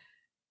figure?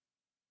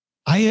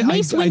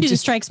 Mace Windu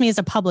strikes me as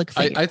a public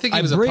figure. I think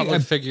he was a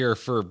public figure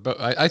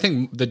I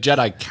think the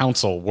Jedi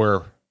Council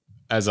were,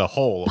 as a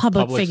whole,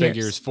 public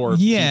figures for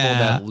people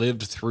that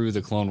lived through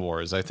the Clone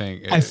Wars. I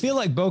feel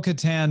like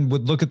Bo-Katan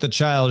would look at the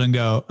child and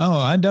go, "Oh,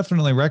 I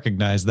definitely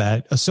recognize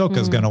that.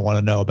 Ahsoka's going to want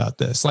to know about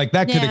this." Like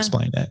that could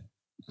explain it.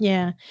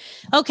 Yeah.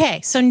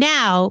 Okay. So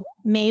now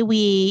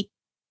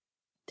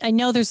I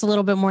know there's a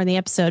little bit more in the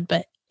episode,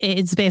 but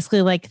it's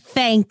basically like,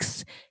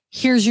 thanks.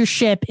 Here's your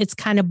ship. It's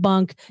kind of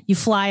bunk. You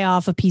fly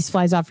off, a piece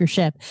flies off your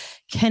ship.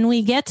 Can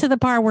we get to the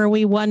part where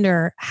we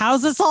wonder,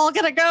 how's this all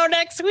going to go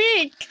next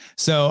week?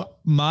 So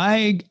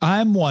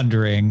I'm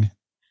wondering,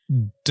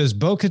 does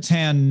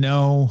Bo-Katan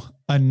know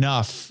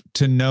enough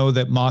to know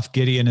that Moff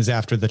Gideon is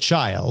after the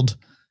child?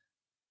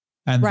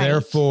 And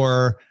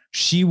therefore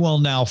she will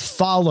now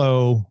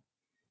follow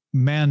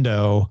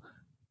Mando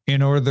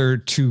in order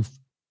to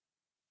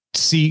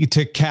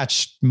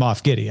catch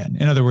Moff Gideon.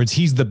 In other words,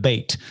 he's the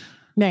bait.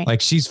 Right.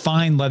 Like she's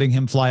fine letting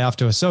him fly off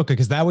to Ahsoka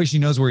because that way she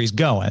knows where he's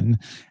going,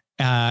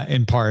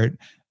 in part,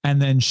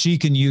 and then she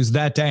can use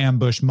that to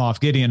ambush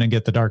Moff Gideon and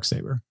get the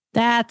Darksaber.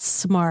 That's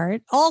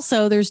smart.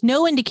 Also, there's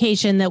no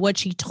indication that what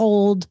she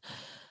told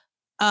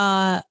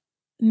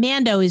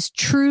Mando is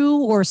true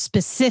or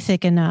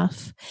specific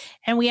enough.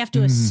 And we have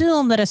to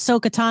assume that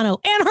Ahsoka Tano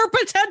and her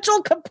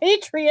potential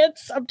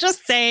compatriots, I'm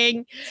just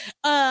saying,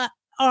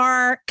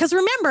 are, because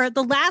remember,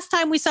 the last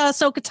time we saw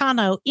Ahsoka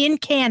Tano in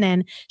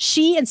canon,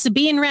 she and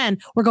Sabine Wren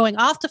were going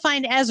off to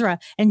find Ezra.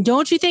 And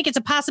don't you think it's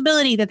a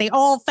possibility that they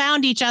all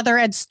found each other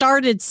and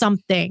started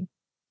something?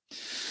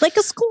 Like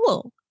a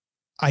school.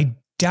 I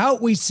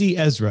doubt we see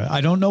Ezra.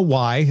 I don't know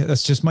why.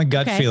 That's just my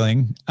gut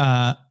feeling.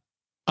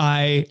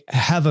 I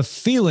have a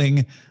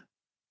feeling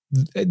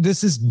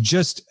this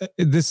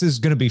is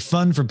going to be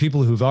fun for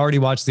people who've already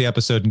watched the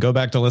episode and go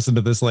back to listen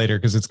to this later,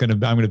 because I'm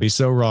going to be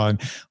so wrong.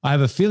 I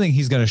have a feeling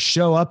he's going to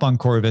show up on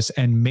Corvus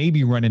and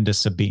maybe run into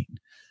Sabine,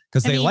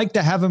 because they like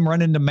to have him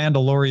run into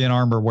Mandalorian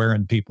armor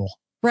wearing people.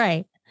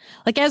 Right.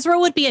 Like Ezra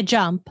would be a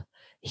jump.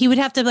 He would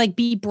have to like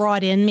be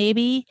brought in,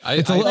 maybe.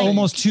 It's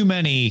almost too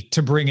many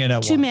to bring in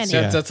at too once.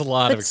 many. That's a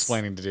lot of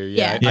explaining to do.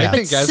 Yeah. Yeah. I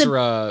think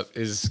Ezra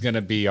is going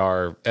to be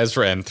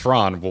Ezra and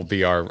Thrawn will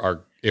be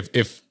our if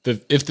the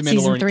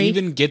Mandalorian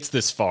even gets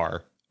this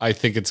far, I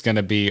think it's going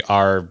to be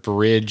our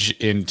bridge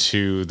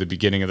into the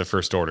beginning of the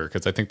First Order,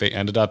 because I think they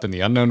ended up in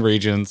the unknown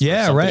regions.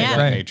 Yeah, right. Of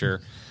that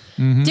nature.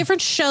 Mm-hmm.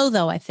 Different show,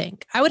 though, I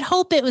think. I would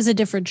hope it was a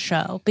different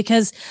show,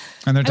 because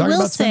and they're talking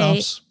about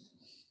spin-offs.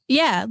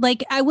 Yeah,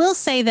 like I will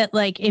say that,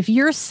 like, if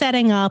you're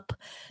setting up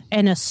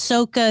an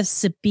Ahsoka,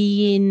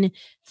 Sabine,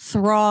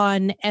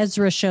 Thrawn,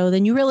 Ezra show,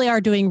 then you really are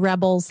doing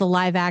Rebels, the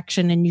live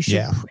action, and you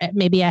should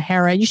maybe a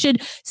Hera. You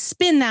should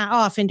spin that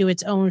off into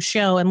its own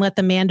show and let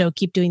the Mando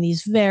keep doing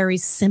these very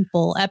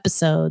simple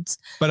episodes.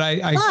 But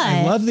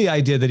I love the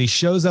idea that he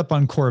shows up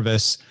on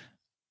Corvus,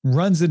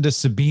 runs into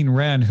Sabine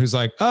Wren, who's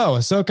like, "Oh,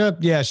 Ahsoka,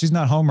 yeah, she's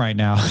not home right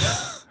now.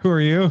 Who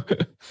are you?"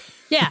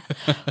 Yeah,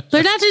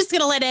 they're not just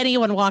going to let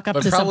anyone walk up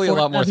to probably some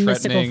a lot more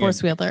mystical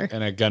force wielder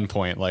and a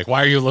gunpoint. Like,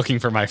 why are you looking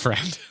for my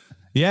friend?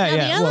 Yeah, now,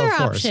 yeah. The other of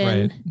course,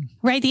 option,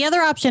 right? The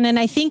other option, and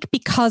I think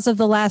because of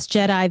The Last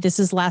Jedi, this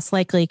is less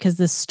likely because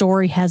the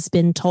story has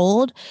been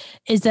told,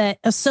 is that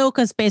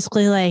Ahsoka's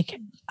basically like,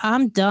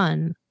 I'm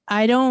done.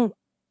 I don't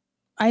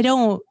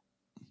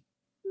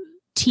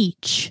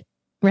teach.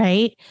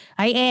 Right.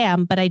 I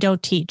am, but I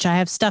don't teach. I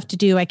have stuff to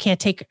do. I can't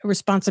take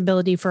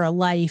responsibility for a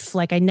life.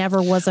 Like I never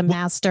was a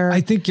master.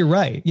 I think you're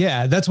right.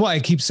 Yeah. That's why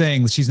I keep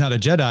saying she's not a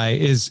Jedi.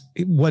 Is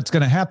what's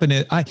going to happen.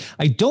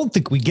 I don't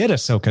think we get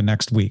Ahsoka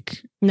next week.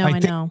 No, I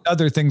think know.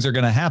 Other things are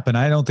going to happen.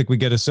 I don't think we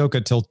get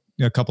Ahsoka till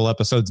a couple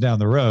episodes down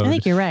the road. I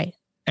think you're right.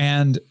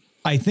 And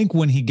I think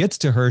when he gets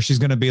to her, she's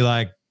going to be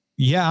like,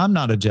 yeah, I'm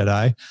not a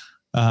Jedi.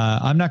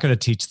 I'm not going to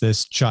teach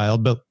this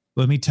child, but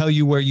let me tell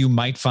you where you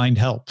might find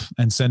help,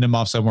 and send him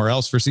off somewhere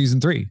else for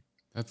season 3.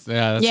 That's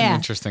an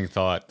interesting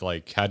thought.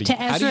 Like, how do you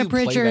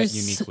play that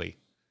uniquely?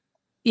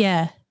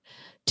 Yeah.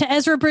 To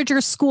Ezra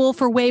Bridger's school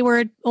for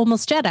wayward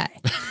almost Jedi.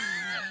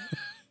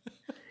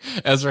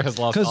 Ezra has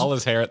lost all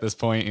his hair at this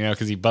point,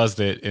 because he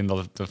buzzed it in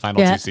the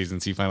final 2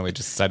 seasons. He finally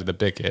just decided to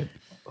pick it.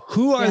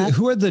 Who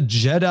are the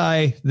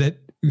Jedi that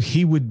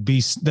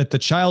that the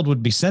child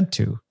would be sent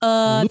to?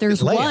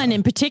 There's one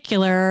in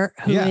particular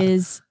who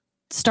is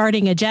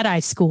starting a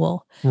Jedi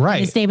school.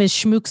 Right. His name is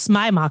Schmook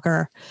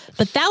Smimacher.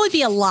 But that would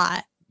be a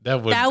lot.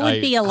 That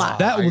would be a lot.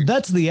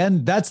 That's the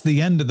end. That's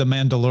the end of the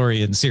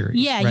Mandalorian series.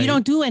 Yeah, right? You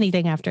don't do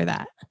anything after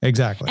that.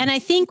 Exactly. And I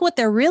think what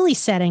they're really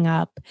setting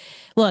up,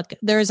 look,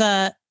 there's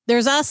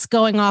us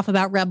going off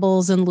about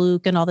Rebels and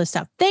Luke and all this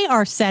stuff. They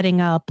are setting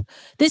up.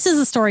 This is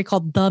a story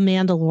called The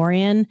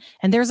Mandalorian,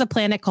 and there's a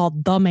planet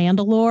called The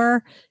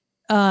Mandalore,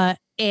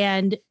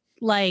 and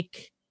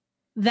like.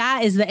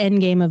 That is the end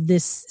game of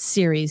this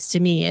series to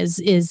me is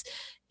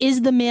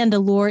the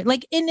Mandalorian.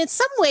 Like, and in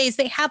some ways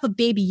they have a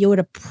Baby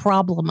Yoda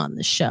problem on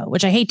the show,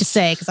 which I hate to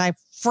say because I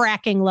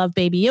fracking love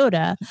Baby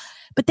Yoda,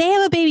 but they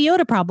have a Baby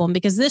Yoda problem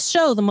because this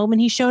show, the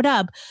moment he showed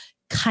up,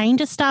 kind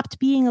of stopped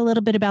being a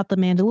little bit about the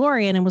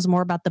Mandalorian and was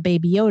more about the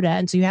Baby Yoda.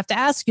 And so you have to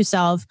ask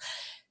yourself,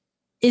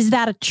 is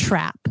that a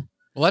trap?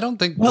 Well, I don't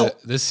think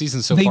this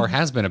season so far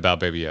has been about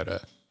Baby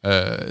Yoda.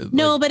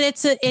 No, but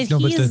he's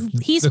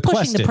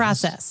pushing the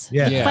process.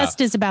 Yeah. The quest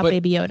is about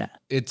Baby Yoda.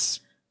 It's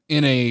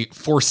in a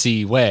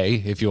forcey way,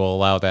 if you will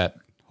allow that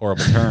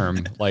horrible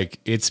term. Like,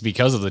 it's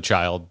because of the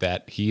child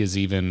that he is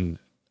even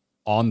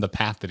on the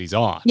path that he's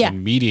on,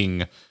 and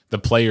meeting the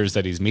players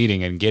that he's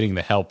meeting and getting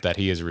the help that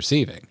he is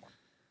receiving.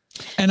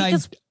 And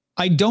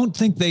I don't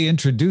think they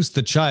introduced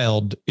the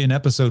child in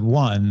episode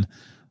 1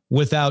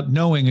 without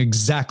knowing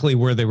exactly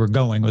where they were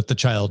going with the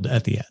child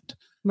at the end.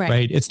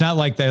 Right. It's not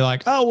like they're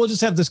like, oh, we'll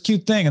just have this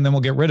cute thing and then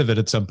we'll get rid of it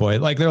at some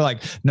point. Like, they're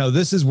like, no,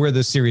 this is where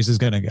this series is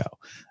going to go.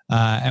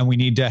 And we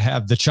need to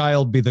have the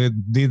child be the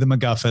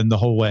MacGuffin the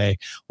whole way.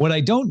 What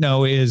I don't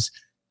know is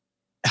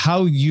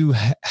how you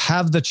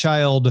have the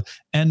child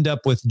end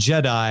up with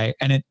Jedi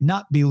and it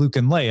not be Luke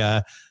and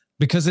Leia,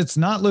 because it's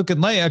not Luke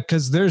and Leia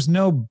because there's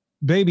no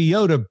Baby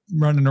Yoda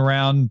running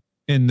around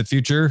in the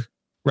future.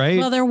 Right.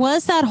 Well, there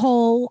was that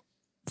whole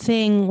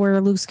thing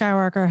where Luke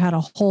Skywalker had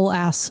a whole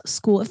ass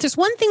school. If there's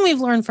one thing we've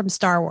learned from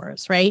Star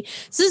Wars, right?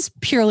 This is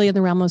purely in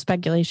the realm of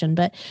speculation,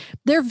 but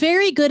they're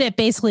very good at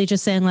basically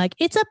just saying like,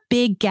 it's a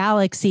big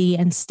galaxy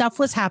and stuff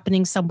was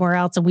happening somewhere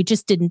else. And we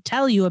just didn't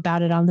tell you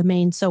about it on the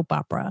main soap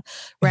opera,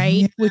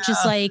 right? Yeah. Which is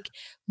like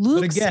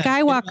Luke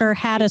Skywalker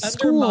had a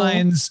school.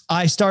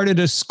 I started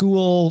a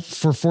school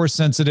for Force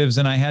sensitives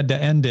and I had to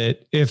end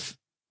it. If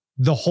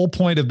the whole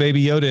point of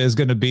Baby Yoda is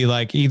going to be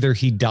like either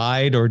he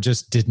died or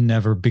just didn't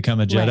ever become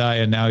a Jedi, right.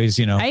 And now he's,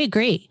 I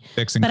agree,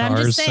 fixing but cars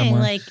I'm just saying,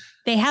 somewhere. like,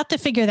 they have to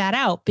figure that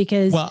out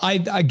because. Well, I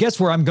guess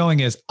where I'm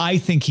going is I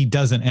think he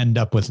doesn't end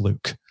up with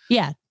Luke.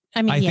 Yeah.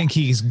 I think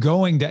he's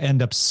going to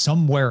end up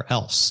somewhere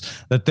else,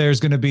 that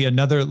there's going to be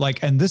another,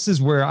 like, and this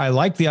is where I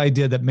like the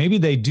idea that maybe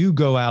they do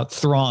go out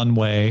Thrawn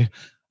way,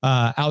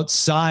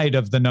 outside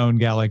of the known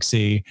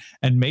galaxy.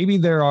 And maybe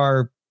there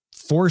are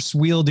Force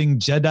wielding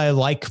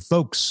Jedi-like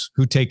folks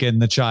who take in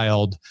the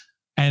child.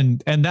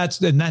 And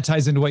that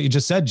ties into what you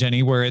just said,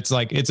 Jenny, where it's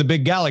like, it's a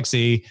big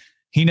galaxy.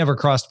 He never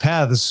crossed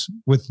paths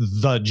with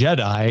the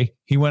Jedi.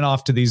 He went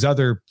off to these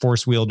other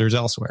Force wielders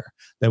elsewhere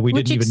that we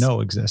didn't even know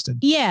existed.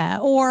 Yeah.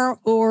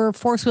 Or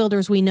Force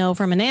wielders we know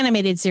from an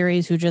animated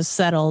series who just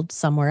settled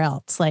somewhere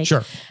else. Like,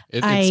 sure.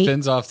 It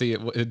spins off the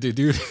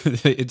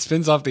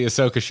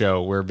Ahsoka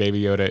show where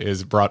Baby Yoda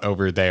is brought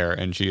over there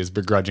and she is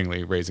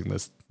begrudgingly raising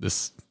this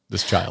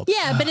child.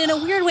 Yeah, but in a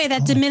weird way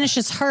that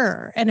diminishes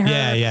her and her.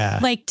 Yeah.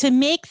 Like to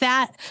make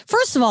that.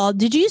 First of all,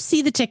 did you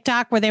see the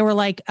TikTok where they were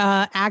like,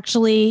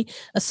 actually,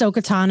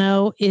 Ahsoka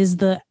Tano is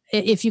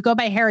if you go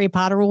by Harry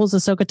Potter rules,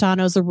 Ahsoka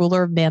Tano is the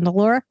ruler of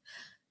Mandalore.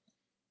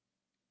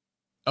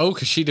 Oh,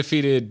 because she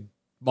defeated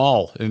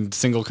Maul in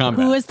single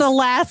combat. Who was the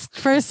last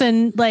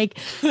person? Like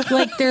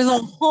there's a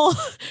whole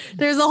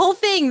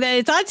thing that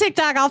it's on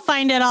TikTok. I'll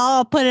find it.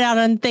 I'll put it out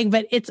on thing.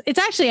 But it's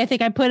actually, I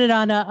think I put it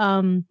on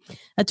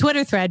a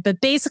Twitter thread. But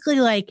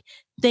basically, like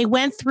they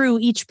went through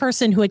each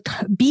person who had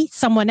beat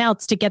someone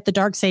else to get the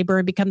Darksaber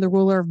and become the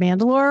ruler of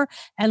Mandalore.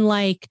 And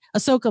like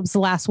Ahsoka was the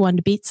last one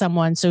to beat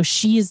someone, so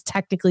she is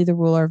technically the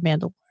ruler of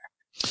Mandalore.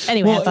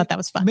 Anyway, I thought that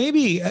was fun.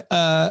 Maybe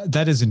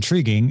that is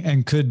intriguing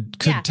and could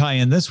tie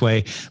in this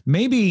way.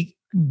 Maybe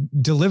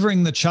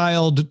delivering the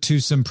child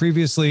to some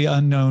previously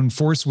unknown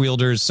Force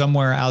wielders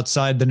somewhere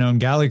outside the known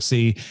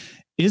galaxy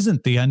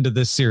isn't the end of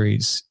this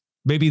series.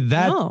 Maybe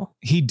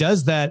he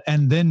does that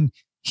and then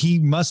he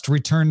must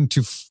return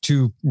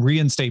to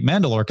reinstate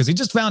Mandalore, because he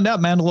just found out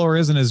Mandalore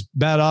isn't as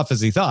bad off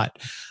as he thought.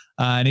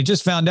 And he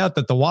just found out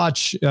that the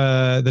Watch,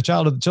 the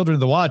children of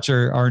the Watch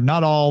are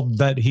not all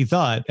that he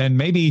thought. And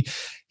maybe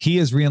he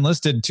is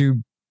reenlisted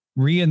to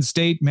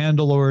reinstate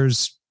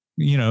Mandalore's,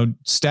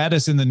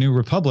 status in the New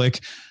Republic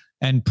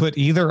and put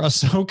either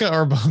Ahsoka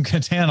or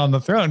Bo-Katan on the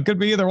throne. Could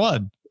be either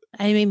one.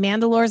 I mean,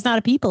 Mandalore is not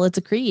a people, it's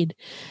a creed.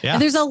 Yeah.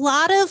 And there's a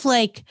lot of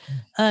like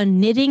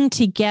knitting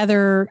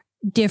together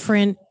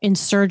different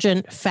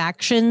insurgent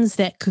factions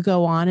that could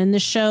go on in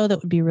the show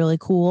that would be really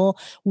cool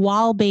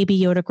while Baby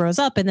Yoda grows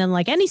up. And then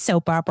like any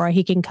soap opera,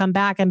 he can come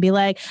back and be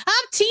like,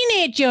 I'm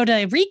teenage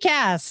Yoda,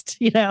 recast,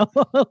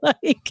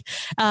 like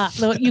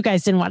you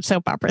guys didn't watch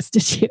soap operas,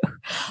 did you?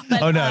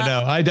 But,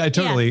 no. I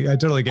totally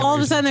get all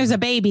of a sudden there's a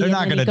baby They're and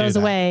not then he goes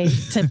away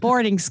to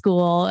boarding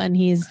school and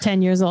he's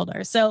 10 years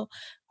older. So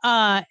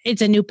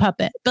it's a new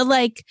puppet. But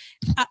like,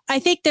 I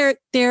think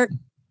they're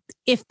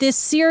if this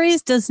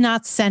series does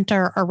not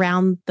center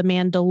around the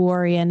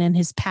Mandalorian and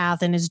his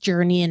path and his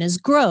journey and his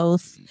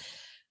growth,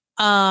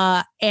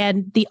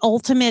 and the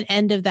ultimate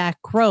end of that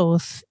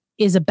growth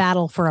is a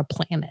battle for a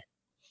planet.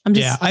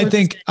 I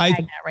think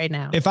that right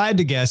now. If I had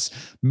to guess,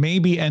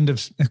 maybe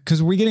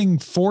because we're getting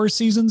 4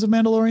 seasons of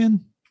Mandalorian.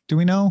 Do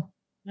we know?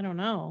 I don't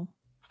know.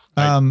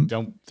 I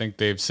don't think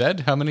they've said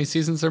how many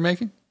seasons they're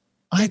making.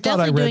 I thought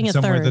I read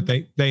somewhere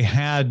that they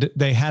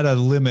had a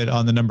limit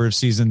on the number of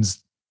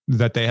seasons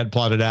that they had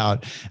plotted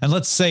out. And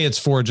let's say it's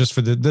 4, just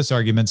for this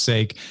argument's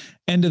sake.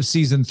 End of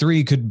season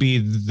 3 could be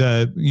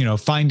the,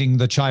 finding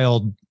the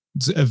child's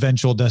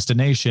eventual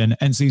destination.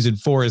 And season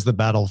 4 is the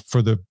battle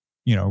for the,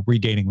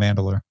 regaining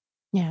Mandalore.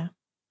 Yeah.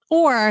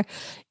 Or,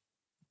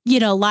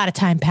 a lot of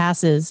time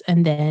passes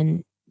and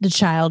then the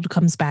child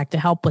comes back to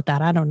help with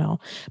that. I don't know.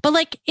 But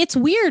like, it's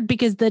weird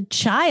because the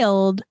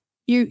child,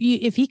 you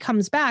if he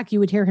comes back, you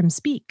would hear him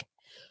speak.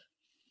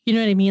 You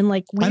know what I mean?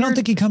 Like, weird. I don't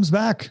think he comes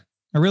back.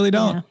 I really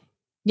don't.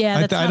 Yeah,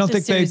 I don't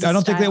think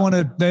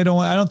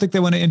they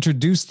want to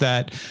introduce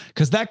that,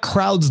 because that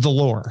crowds the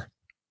lore.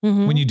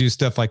 Mm-hmm. When you do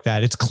stuff like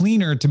that, it's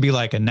cleaner to be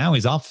like, and now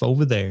he's off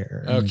over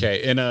there.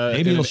 Okay.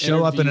 Maybe he'll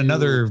show up in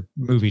another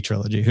movie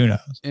trilogy. Who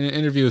knows? In an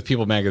interview with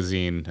People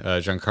Magazine,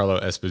 Giancarlo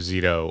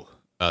Esposito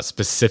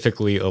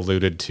specifically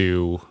alluded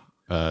to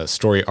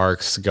story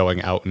arcs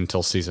going out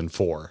until season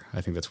 4.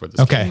 I think that's where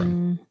this came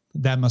from.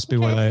 That must be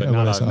what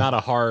I saw. Not a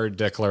hard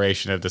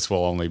declaration of this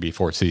will only be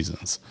 4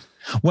 seasons.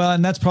 Well,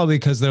 and that's probably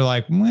because they're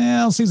like,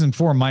 well, season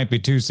 4 might be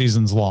 2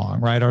 seasons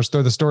long, right?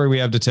 The story we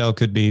have to tell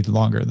could be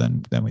longer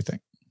than we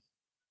think.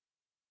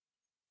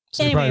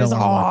 So anyway, it was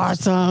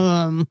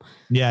awesome.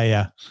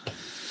 Yeah.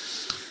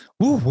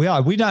 Ooh,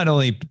 we not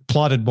only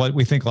plotted what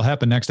we think will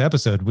happen next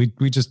episode, we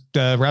just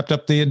wrapped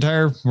up the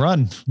entire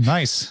run.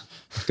 Nice.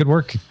 Good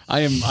work. I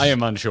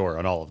am unsure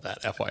on all of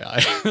that,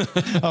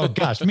 FYI. Oh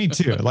gosh, me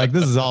too. Like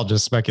this is all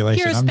just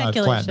speculation. Pure I'm not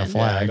planting a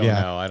speculation. flag.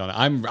 I don't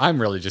know.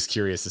 I'm really just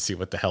curious to see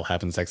what the hell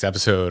happens next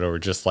episode, or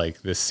just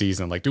like this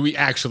season. Like, do we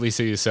actually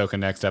see Ahsoka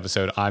next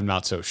episode? I'm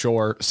not so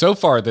sure. So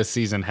far, this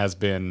season has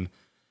been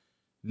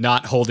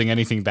not holding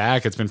anything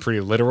back. It's been pretty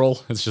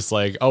literal. It's just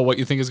like, oh, what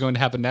you think is going to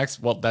happen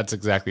next? Well, that's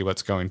exactly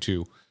what's going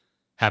to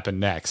happen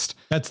next.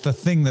 That's the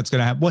thing that's going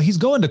to happen. Well, he's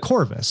going to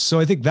Corvus, so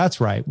I think that's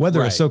right. Whether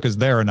Right. Ahsoka's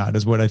there or not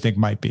is what I think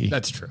might be.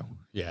 That's true.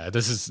 Yeah,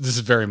 this has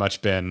very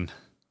much been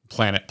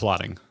planet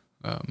plotting.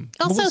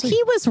 Also, we'll see.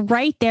 he was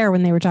right there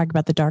when they were talking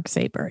about the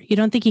Darksaber. You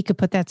don't think he could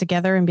put that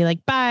together and be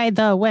like, by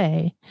the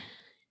way,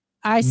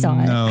 I saw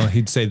it. No,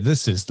 he'd say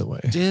this is the way.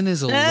 Din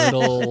is a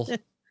little.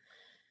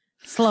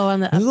 Slow on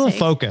the He's a little uptake.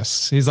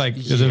 focused. He's like,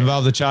 does it Yeah.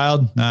 involve the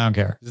child? No, I don't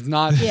care. It's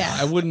not. Yeah.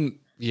 I wouldn't.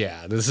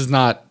 Yeah, this is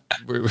not.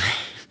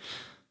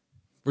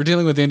 We're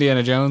dealing with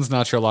Indiana Jones,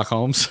 not Sherlock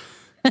Holmes.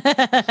 All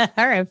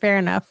right, fair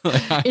enough.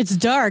 It's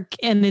dark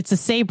and it's a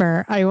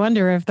saber. I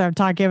wonder if they're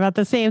talking about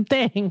the same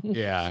thing.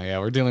 Yeah,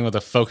 we're dealing with a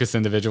focused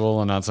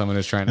individual and not someone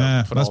who's trying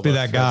to put all Must be the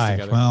that threads guy.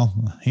 together. Well,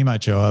 he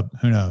might show up.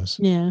 Who knows?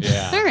 Yeah.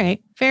 Yeah. All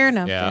right, fair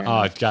enough. Yeah. fair Oh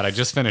enough. God, I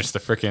just finished the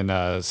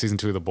freaking season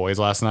 2 of The Boys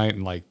last night,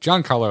 and like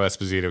Giancarlo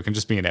Esposito can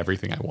just be in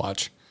everything I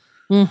watch.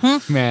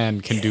 Mm-hmm. Man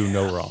can do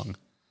no wrong.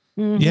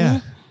 Yeah.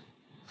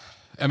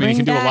 I mean, he Bring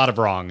can do a back- lot of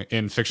wrong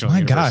in fictional My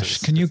universes. gosh,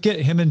 can you get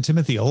him and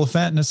Timothy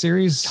Oliphant in a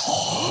series?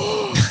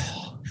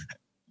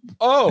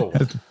 Oh,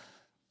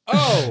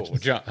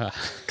 John,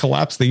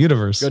 Collapse the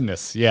universe.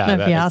 goodness, yeah,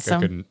 That'd be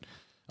awesome.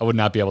 I would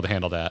not be able to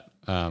handle that.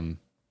 I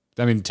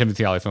mean,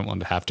 Timothy Oliphant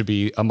would have to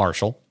be a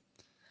marshal,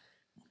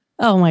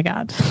 Oh my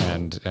God.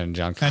 and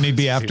John, And he'd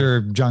be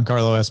after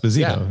Giancarlo Esposito.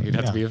 Yeah, he'd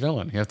have to be a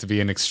villain. He'd have to be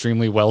an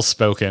extremely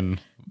well-spoken.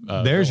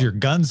 There's villain.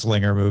 your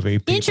gunslinger movie.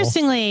 People.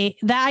 Interestingly,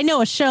 that I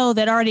know a show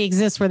that already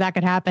exists where that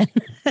could happen.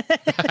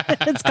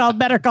 It's called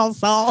Better Call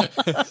Saul.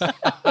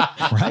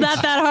 Right?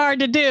 Not that hard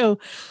to do.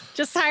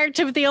 Just hire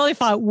Timothy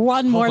Oliphant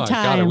one Oh more my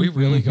time. God, are we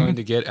really going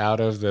to get out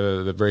of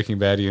the Breaking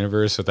Bad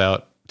universe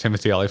without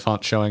Timothy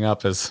Oliphant showing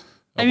up as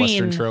a I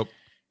Western mean, trope?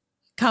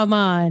 Come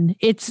on.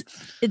 It's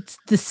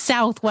the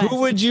Southwest.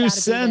 Who would It's you gotta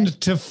be send there.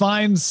 to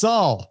find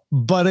Saul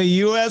but a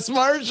U.S.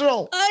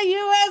 Marshal? A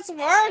U.S.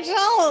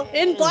 Marshal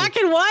in black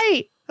and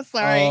white.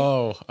 Sorry.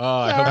 Oh,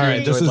 I hope Sorry. you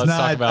enjoyed. This is Let's not.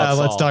 talk about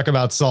Let's Saul. talk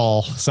about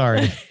Saul.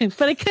 Sorry.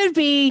 But it could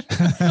be.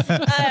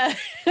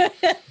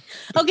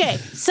 Okay.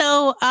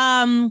 So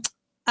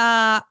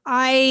I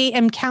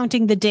am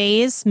counting the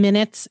days,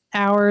 minutes,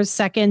 hours,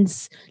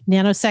 seconds,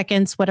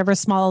 nanoseconds, whatever's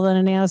smaller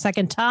than a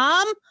nanosecond.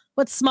 Tom,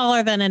 what's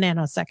smaller than a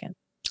nanosecond?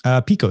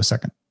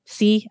 Picosecond.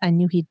 See, I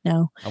knew he'd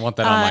know. I want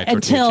that on my tortilla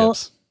until-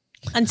 chips.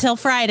 Until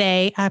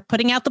Friday,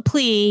 putting out the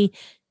plea.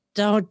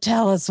 Don't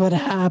tell us what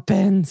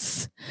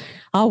happens.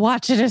 I'll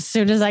watch it as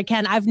soon as I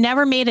can. I've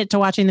never made it to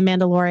watching The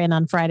Mandalorian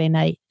on Friday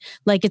night.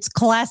 Like it's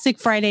classic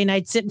Friday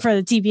night, sit in front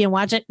of the TV and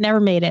watch it. Never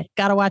made it.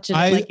 Got to watch it.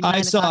 At like 9 I o'clock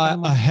in saw the a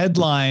morning.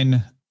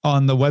 headline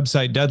on the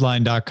website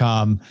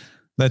deadline.com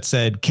that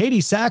said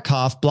Katie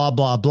Sackhoff, blah,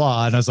 blah,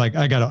 blah. And I was like,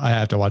 I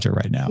have to watch it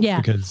right now. Yeah.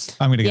 Because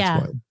I'm going to get Yeah.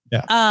 spoiled.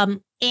 Yeah.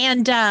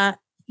 And I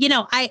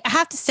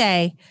have to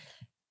say,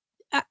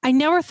 I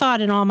never thought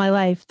in all my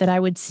life that I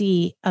would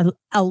see a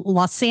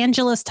Los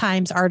Angeles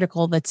Times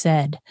article that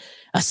said,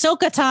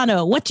 Ahsoka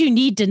Tano, what you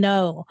need to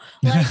know.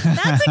 Like,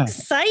 that's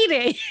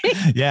exciting.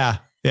 Yeah.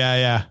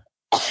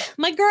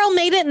 My girl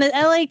made it in the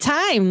LA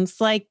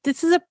Times. Like,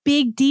 this is a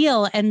big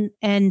deal. And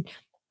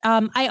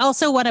I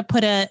also want to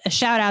put a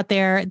shout out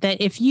there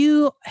that if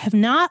you have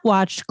not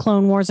watched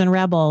Clone Wars and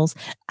Rebels,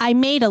 I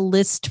made a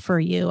list for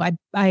you.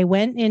 I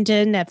went into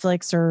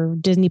Netflix or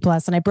Disney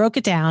Plus and I broke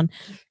it down,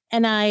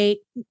 and I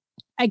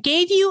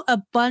gave you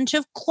a bunch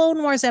of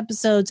Clone Wars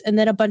episodes and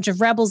then a bunch of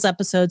Rebels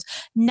episodes.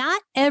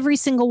 Not every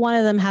single one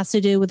of them has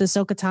to do with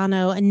Ahsoka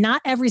Tano, and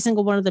not every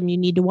single one of them you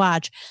need to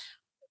watch.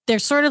 They're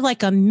sort of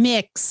like a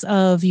mix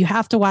of you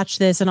have to watch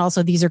this and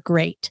also these are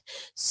great.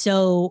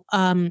 So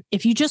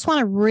if you just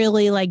want to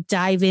really like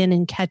dive in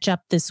and catch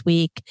up this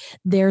week,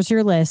 there's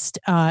your list.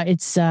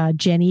 It's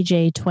Jenny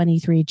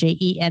J23,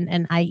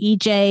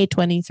 JENNIEJ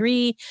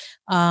 23.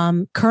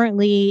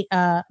 Currently,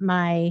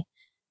 my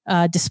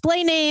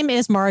display name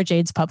is Mara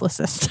Jade's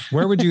publicist.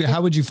 How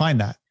would you find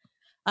that?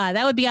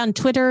 That would be on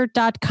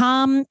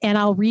twitter.com, and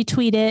I'll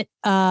retweet it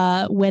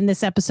when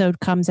this episode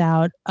comes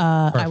out.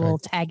 I will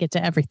tag it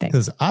to everything.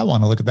 Because I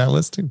want to look at that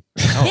list too.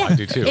 Oh, I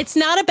do too. It's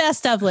not a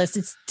best of list.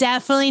 It's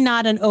definitely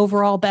not an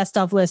overall best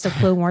of list of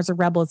Clone Wars or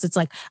Rebels. It's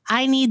like,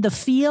 I need the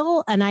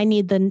feel and I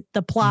need the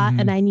plot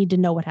and I need to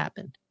know what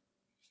happened.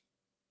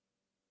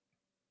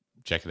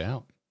 Check it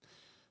out.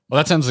 Well,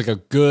 that sounds like a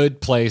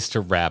good place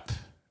to wrap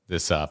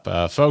this up.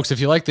 Folks, if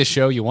you like this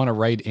show, you want to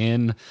write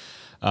in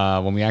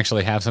when we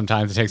actually have some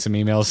time to take some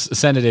emails,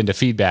 send it in to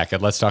feedback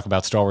at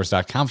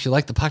letstalkaboutstarwars.com. If you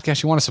like the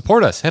podcast, you want to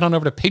support us, head on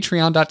over to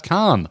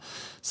patreon.com/,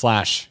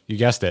 you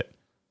guessed it,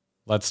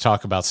 Let's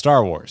Talk About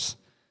Star Wars.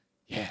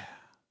 Yeah.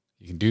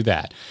 You can do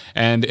that.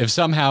 And if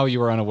somehow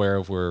you are unaware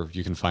of where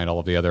you can find all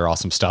of the other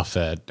awesome stuff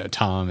that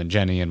Tom and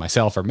Jenny and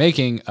myself are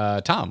making,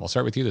 Tom, I'll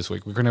start with you this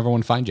week. Where can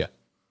everyone find you?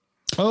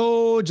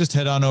 Oh, just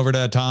head on over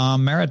to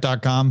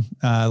tommerritt.com.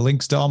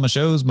 Links to all my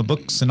shows, my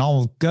books, and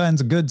all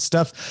kinds of good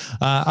stuff.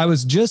 I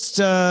was just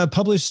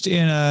published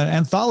in an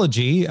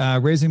anthology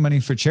raising money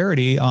for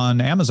charity on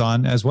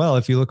Amazon as well.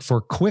 If you look for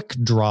Quick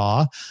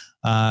Draw,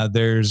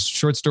 there's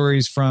short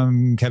stories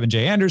from Kevin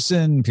J.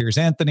 Anderson, Piers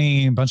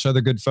Anthony, a bunch of other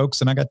good folks,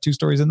 and I got 2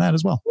 stories in that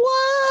as well.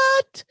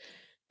 What?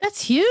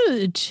 That's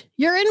huge.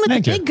 You're in with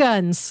Thank the you. big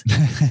guns.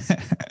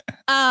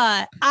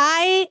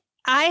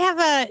 I have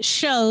a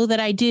show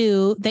that I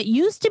do that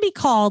used to be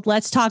called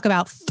Let's Talk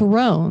About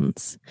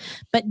Thrones,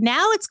 but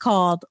now it's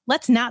called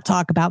Let's Not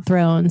Talk About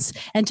Thrones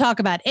and talk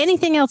about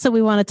anything else that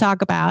we want to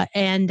talk about.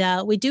 And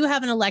we do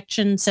have an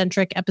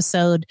election-centric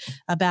episode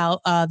about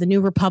the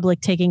New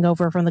Republic taking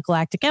over from the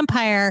Galactic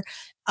Empire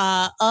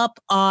up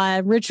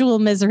on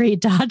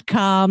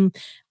ritualmisery.com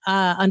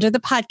under the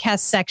podcast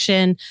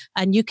section.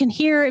 And you can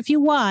hear, if you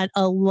want,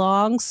 a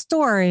long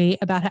story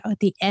about how at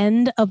the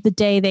end of the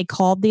day they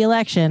called the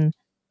election,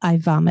 I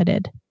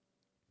vomited.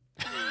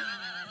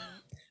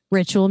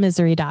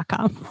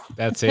 Ritualmisery.com.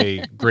 That's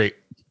a great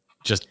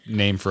just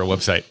name for a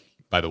website,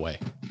 by the way.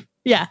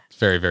 Yeah. It's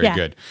very, very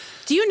good.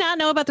 Do you not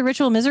know about the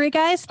Ritual Misery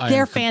guys?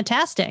 They're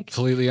fantastic.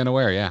 Completely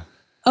unaware, yeah.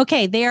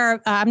 Okay, they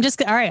are. I'm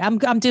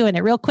doing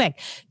it real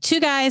quick. 2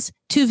 guys,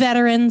 2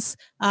 veterans.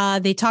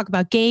 They talk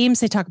about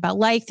games. They talk about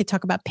life. They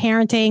talk about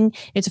parenting.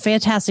 It's a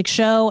fantastic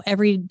show.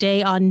 Every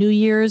day on New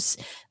Year's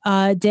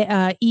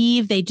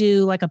Eve, they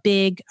do like a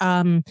big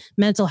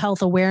mental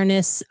health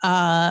awareness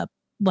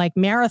like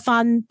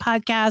marathon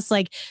podcast.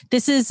 Like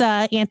this is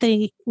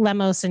Anthony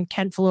Lemos and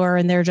Kent Fleur,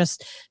 and they're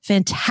just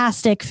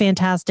fantastic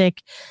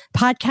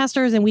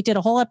podcasters. And we did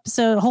a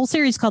whole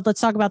series called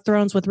Let's Talk About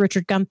Thrones with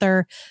Richard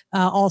Gunther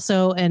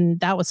also, and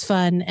that was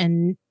fun.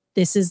 And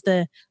this is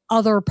the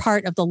other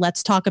part of the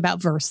Let's Talk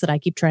About verse that I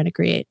keep trying to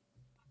create,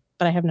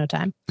 but I have no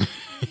time.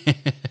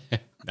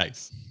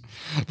 Nice.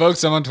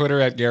 Folks, I'm on Twitter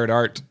at Garrett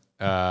Art.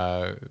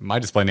 My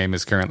display name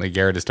is currently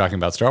Garrett is talking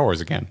about Star Wars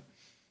again.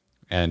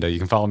 And you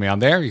can follow me on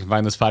there. You can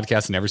find this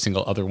podcast and every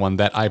single other one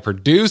that I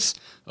produce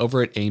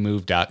over at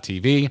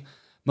amove.tv.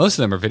 Most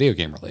of them are video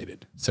game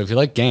related. So if you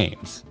like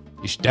games,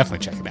 you should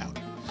definitely check it out.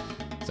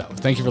 So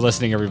thank you for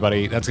listening,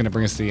 everybody. That's going to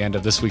bring us to the end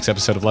of this week's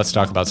episode of Let's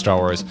Talk About Star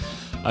Wars.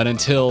 And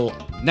until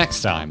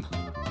next time,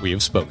 we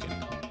have spoken.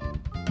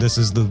 This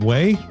is the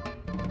way.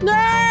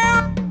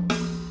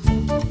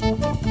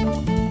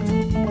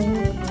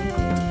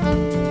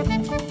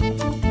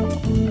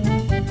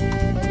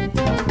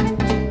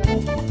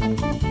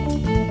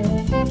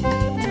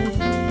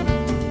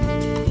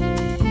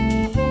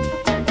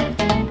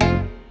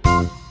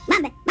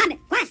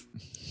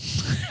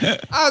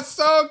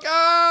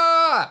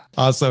 Ahsoka!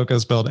 Ahsoka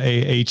spelled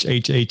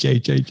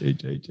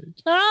Ahhhhhhhhh.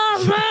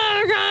 Oh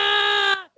my God!